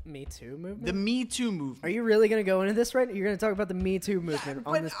Me Too movement. the Me Too movement. Are you really going to go into this right? You're going to talk about the Me Too movement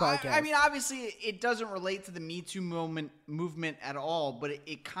on But this podcast. I mean, obviously, it doesn't relate to the Me Too movement at all, but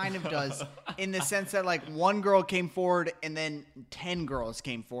it kind of does in the sense that, like, one girl came forward and then 10 girls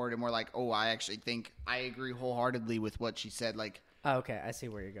came forward and were like, oh, I actually think I agree wholeheartedly with what she said. Like, Oh, okay, I see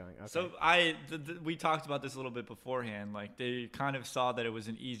where you're going. Okay. So we talked about this a little bit beforehand. Like, they kind of saw that it was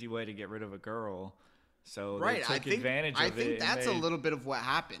an easy way to get rid of a girl, so right? they took advantage of it. I think and that's a little bit of what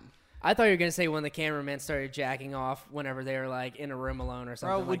happened. I thought you were going to say when the cameramen started jacking off whenever they were like in a room alone or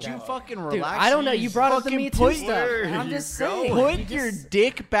something. Bro, would like you that. fucking Dude, relax? I don't know. You brought up the Fucking Me Too put stuff. Where I'm you just going? saying. Put You your just-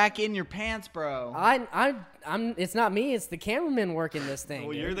 dick back in your pants, bro. I'm. It's not me. It's the cameraman working this thing.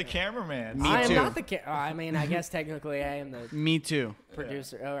 Well, dude. you're the cameraman. Me I am too. not the. I mean, I guess technically I am the Me too.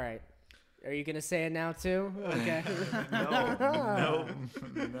 producer. All right. Are you gonna say it now too? Okay. No.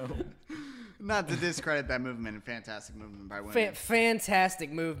 Not to discredit that movement, a fantastic movement by women.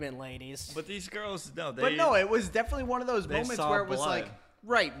 Fantastic movement, ladies. But these girls, no, they. But no, it was definitely one of those they moments saw where it was blood. like,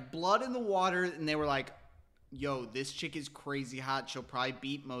 right, blood in the water, and they were like, yo, this chick is crazy hot. She'll probably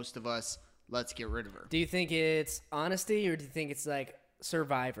beat most of us. Let's get rid of her. Do you think it's honesty, or do you think it's like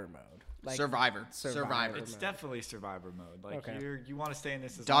Survivor mode? Like Survivor. It's definitely Survivor mode. Like, Okay. you want to stay in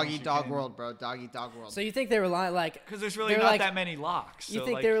this as Dog long as eat you dog can. world, bro. Dog eat dog world. So you think they were like? Because there's really they're not like- that many locks. You so,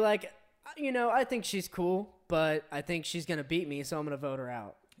 think like, they were like, I think she's cool, but I think she's gonna beat me, so I'm gonna vote her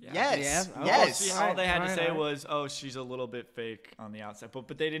out. Yes. Yeah? Yes. See, Alright, all they had to alright, say alright. was, "Oh, she's a little bit fake on the outside," but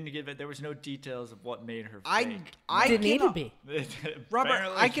they didn't give it. There was no details of what made her I fake. Didn't need to cannot- be. Robert,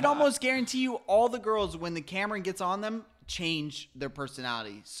 Apparently I can not. almost guarantee you all the girls, when the camera gets on them, change their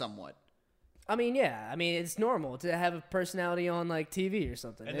personality somewhat. I mean, yeah. I mean, it's normal to have a personality on like TV or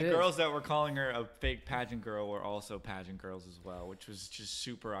something. And It the is. girls that were calling her a fake pageant girl were also pageant girls as well, which was just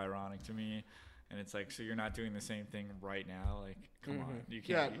super ironic to me. And it's like, so you're not doing the same thing right now? Like, come on, you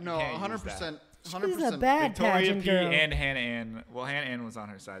can't. you can't use that. 100%. She's a bad Victoria pageant P girl. and Hannah Ann. Well, Hannah Ann was on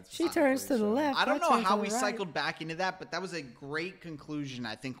her side. She turns to the specifically, so- left. I don't know turn how to we the right. cycled back into that, but that was a great conclusion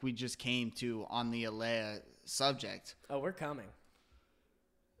I think we just came to on the Alea subject. Oh, we're coming.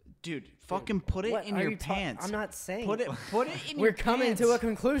 Dude, fucking put it What in are your you ta- pants. I'm not saying. Put it in We're your coming pants. to a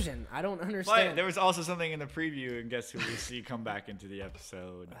conclusion. I don't But understand. there was also something in the preview, and guess who we see come back into the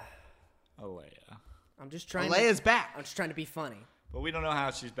episode? Alea. I'm just trying. Alea's I'm back. just trying to be funny. But we don't know how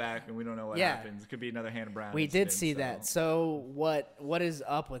she's back, and we don't know what Yeah. happens. It could be another Hannah Brown. We did incident, see so- that. So what is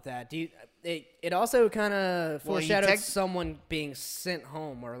up with that? Do you? It also kind of Well, he foreshadowed tech- someone being sent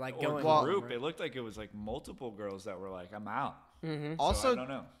home or like Or going Well- home. group. right? It looked like it was like multiple girls that were like, "I'm out." Also, I don't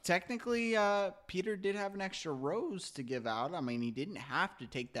know. technically, Peter did have an extra rose to give out. I mean, he didn't have to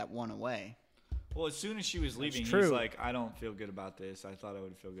take that one away. Well, as soon as she was leaving, he's true. like, "I don't feel good about this. I thought I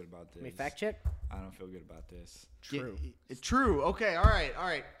would feel good about this. Let me fact check. I don't feel good about this." True. True. Okay. All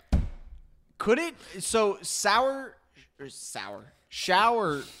right. Could it? So shower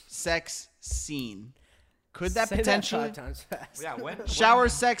sex scene. Could that Say potentially? that 5 times fast. Yeah, when Shower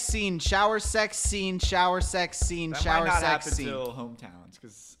sex scene. Shower sex scene. Shower sex scene. that Shower might not sex happen scene. till hometowns,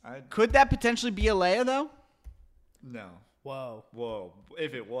 because I Could that potentially be Alea though? no. Whoa. Whoa!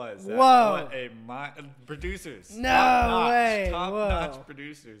 If it was, that, Whoa. What a producers! No Top-notch, way, Top-notch whoa.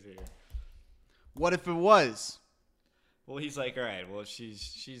 producers here. What if it was? Well, he's like, all right. Well,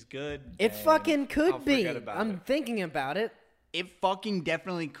 she's good. It and fucking could I'll be. forget about I'm it." thinking about it. It fucking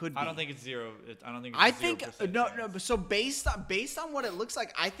definitely could be. I don't think it's zero. I don't think it's I a think 0% no. chance. So based on what it looks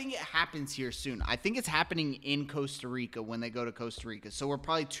like, I think it happens here soon. I think it's happening in Costa Rica when they go to Costa Rica. So we're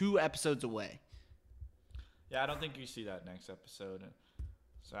probably 2 episodes away. Yeah, I don't think you see that next episode.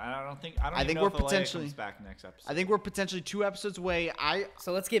 So I don't think I think know we're if Alea potentially- comes back next episode. I think we're potentially 2 episodes away.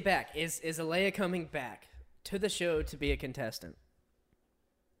 So let's get back. Is Alea coming back to the show to be a contestant?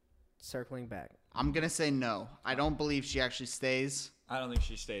 Circling back. I'm gonna say no. I don't believe she actually stays. I don't think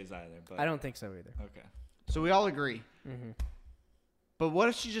she stays either. But I don't think so either. Okay. So we all agree. Mm-hmm. But what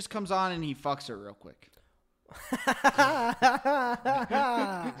if she just comes on and he fucks her real quick?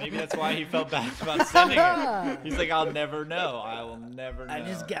 Maybe that's why he felt bad about sending her. He's like, I'll never know. I will never know. I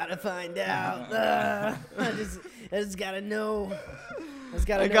just gotta find out. I just gotta know.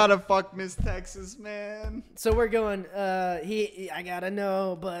 I gotta fuck Miss Texas, man. So we're going. I gotta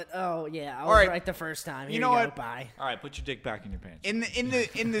know, but oh yeah, I was right. right the first time. Here You know go. what? Bye. All right, put your dick back in your pants.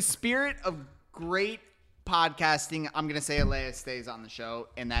 In the spirit of great podcasting, I'm gonna say Alea stays on the show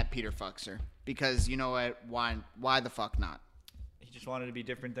and that Peter fucks her because you know what? Why the fuck not? He just wanted to be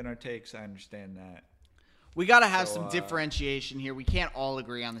different than our takes. I understand that. We gotta have So, some differentiation here. We can't all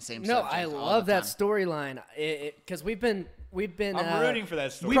agree on the same. No, subject I all love the that time. storyline because we've been. I'm rooting for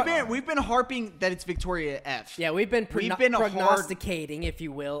that story. We've been harping that it's Victoria F. Yeah, we've been We've been prognosticating, if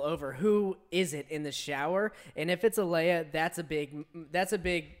you will, over who is it in the shower, and if it's Alea, that's a big.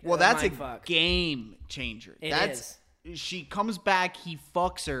 Well, that's a mindfuck. game changer. It She comes back, he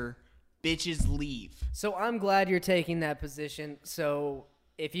fucks her, bitches leave. So I'm glad you're taking that position. So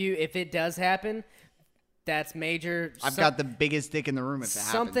if it does happen, that's major. I've got the biggest dick in the room if that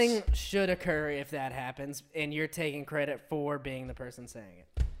Something happens. should occur if that happens, and you're taking credit for being the person saying it.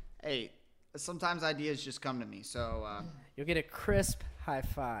 Hey, sometimes ideas just come to me, so You'll get a crisp high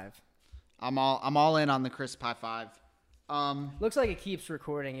five. I'm all in on the crisp high five. Looks like it keeps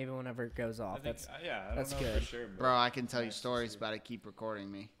recording even whenever it goes off. I think, I that's don't know good. for sure. But Bro, I can tell you stories about it. Keep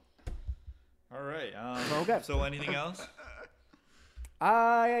recording me. All right. Okay. So anything else?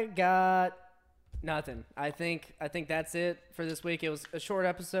 I got nothing. I think that's it for this week. It was a short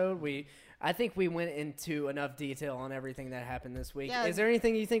episode. I think we went into enough detail on everything that happened this week. Yeah. Is there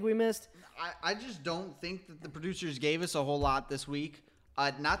anything you think we missed? I just don't think that the producers gave us a whole lot this week.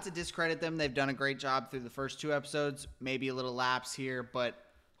 Not to discredit them, they've done a great job through the first 2 episodes. Maybe a little lapse here, but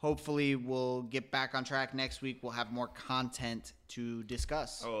hopefully we'll get back on track next week. We'll have more content to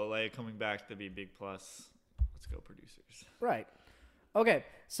discuss. Oh, Alea coming back to be big plus. Let's go, producers. Right. Okay,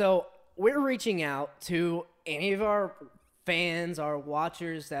 so we're reaching out to any of our fans, our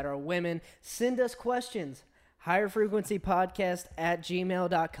watchers that are women. Send us questions.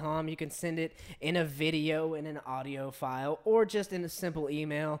 higherfrequencypodcast@gmail.com. You can send it in a video, in an audio file, or just in a simple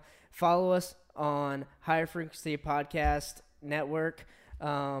email. Follow us on Higher Frequency Podcast Network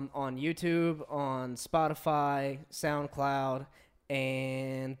on YouTube, on Spotify, SoundCloud,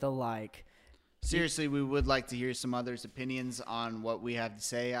 and the like. Seriously, we would like to hear some others' opinions on what we have to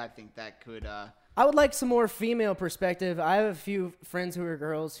say. I think that could... I would like some more female perspective. I have a few friends who are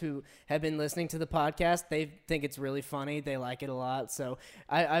girls who have been listening to the podcast. They think it's really funny. They like it a lot. So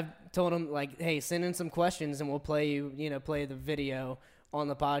I've told them, like, hey, send in some questions and we'll play the video on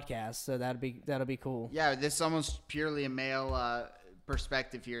the podcast. So that'll be cool. Yeah, this is almost purely a male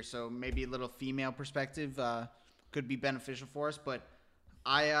perspective here, so maybe a little female perspective could be beneficial for us. But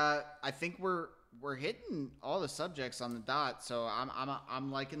I think we're hitting all the subjects on the dot, so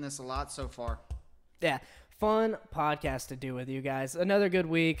I'm liking this a lot so far. Yeah, fun podcast to do with you guys. Another good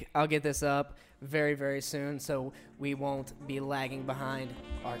week. I'll get this up very, very soon, so we won't be lagging behind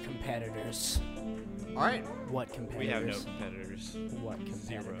our competitors. All right. What competitors? We have no competitors. What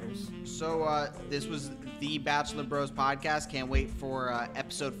competitors? So this was the Bachelor Bros podcast. Can't wait for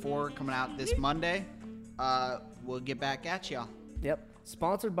episode 4 coming out this Monday. We'll get back at y'all. Yep.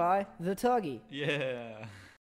 Sponsored by The Tuggy. Yeah.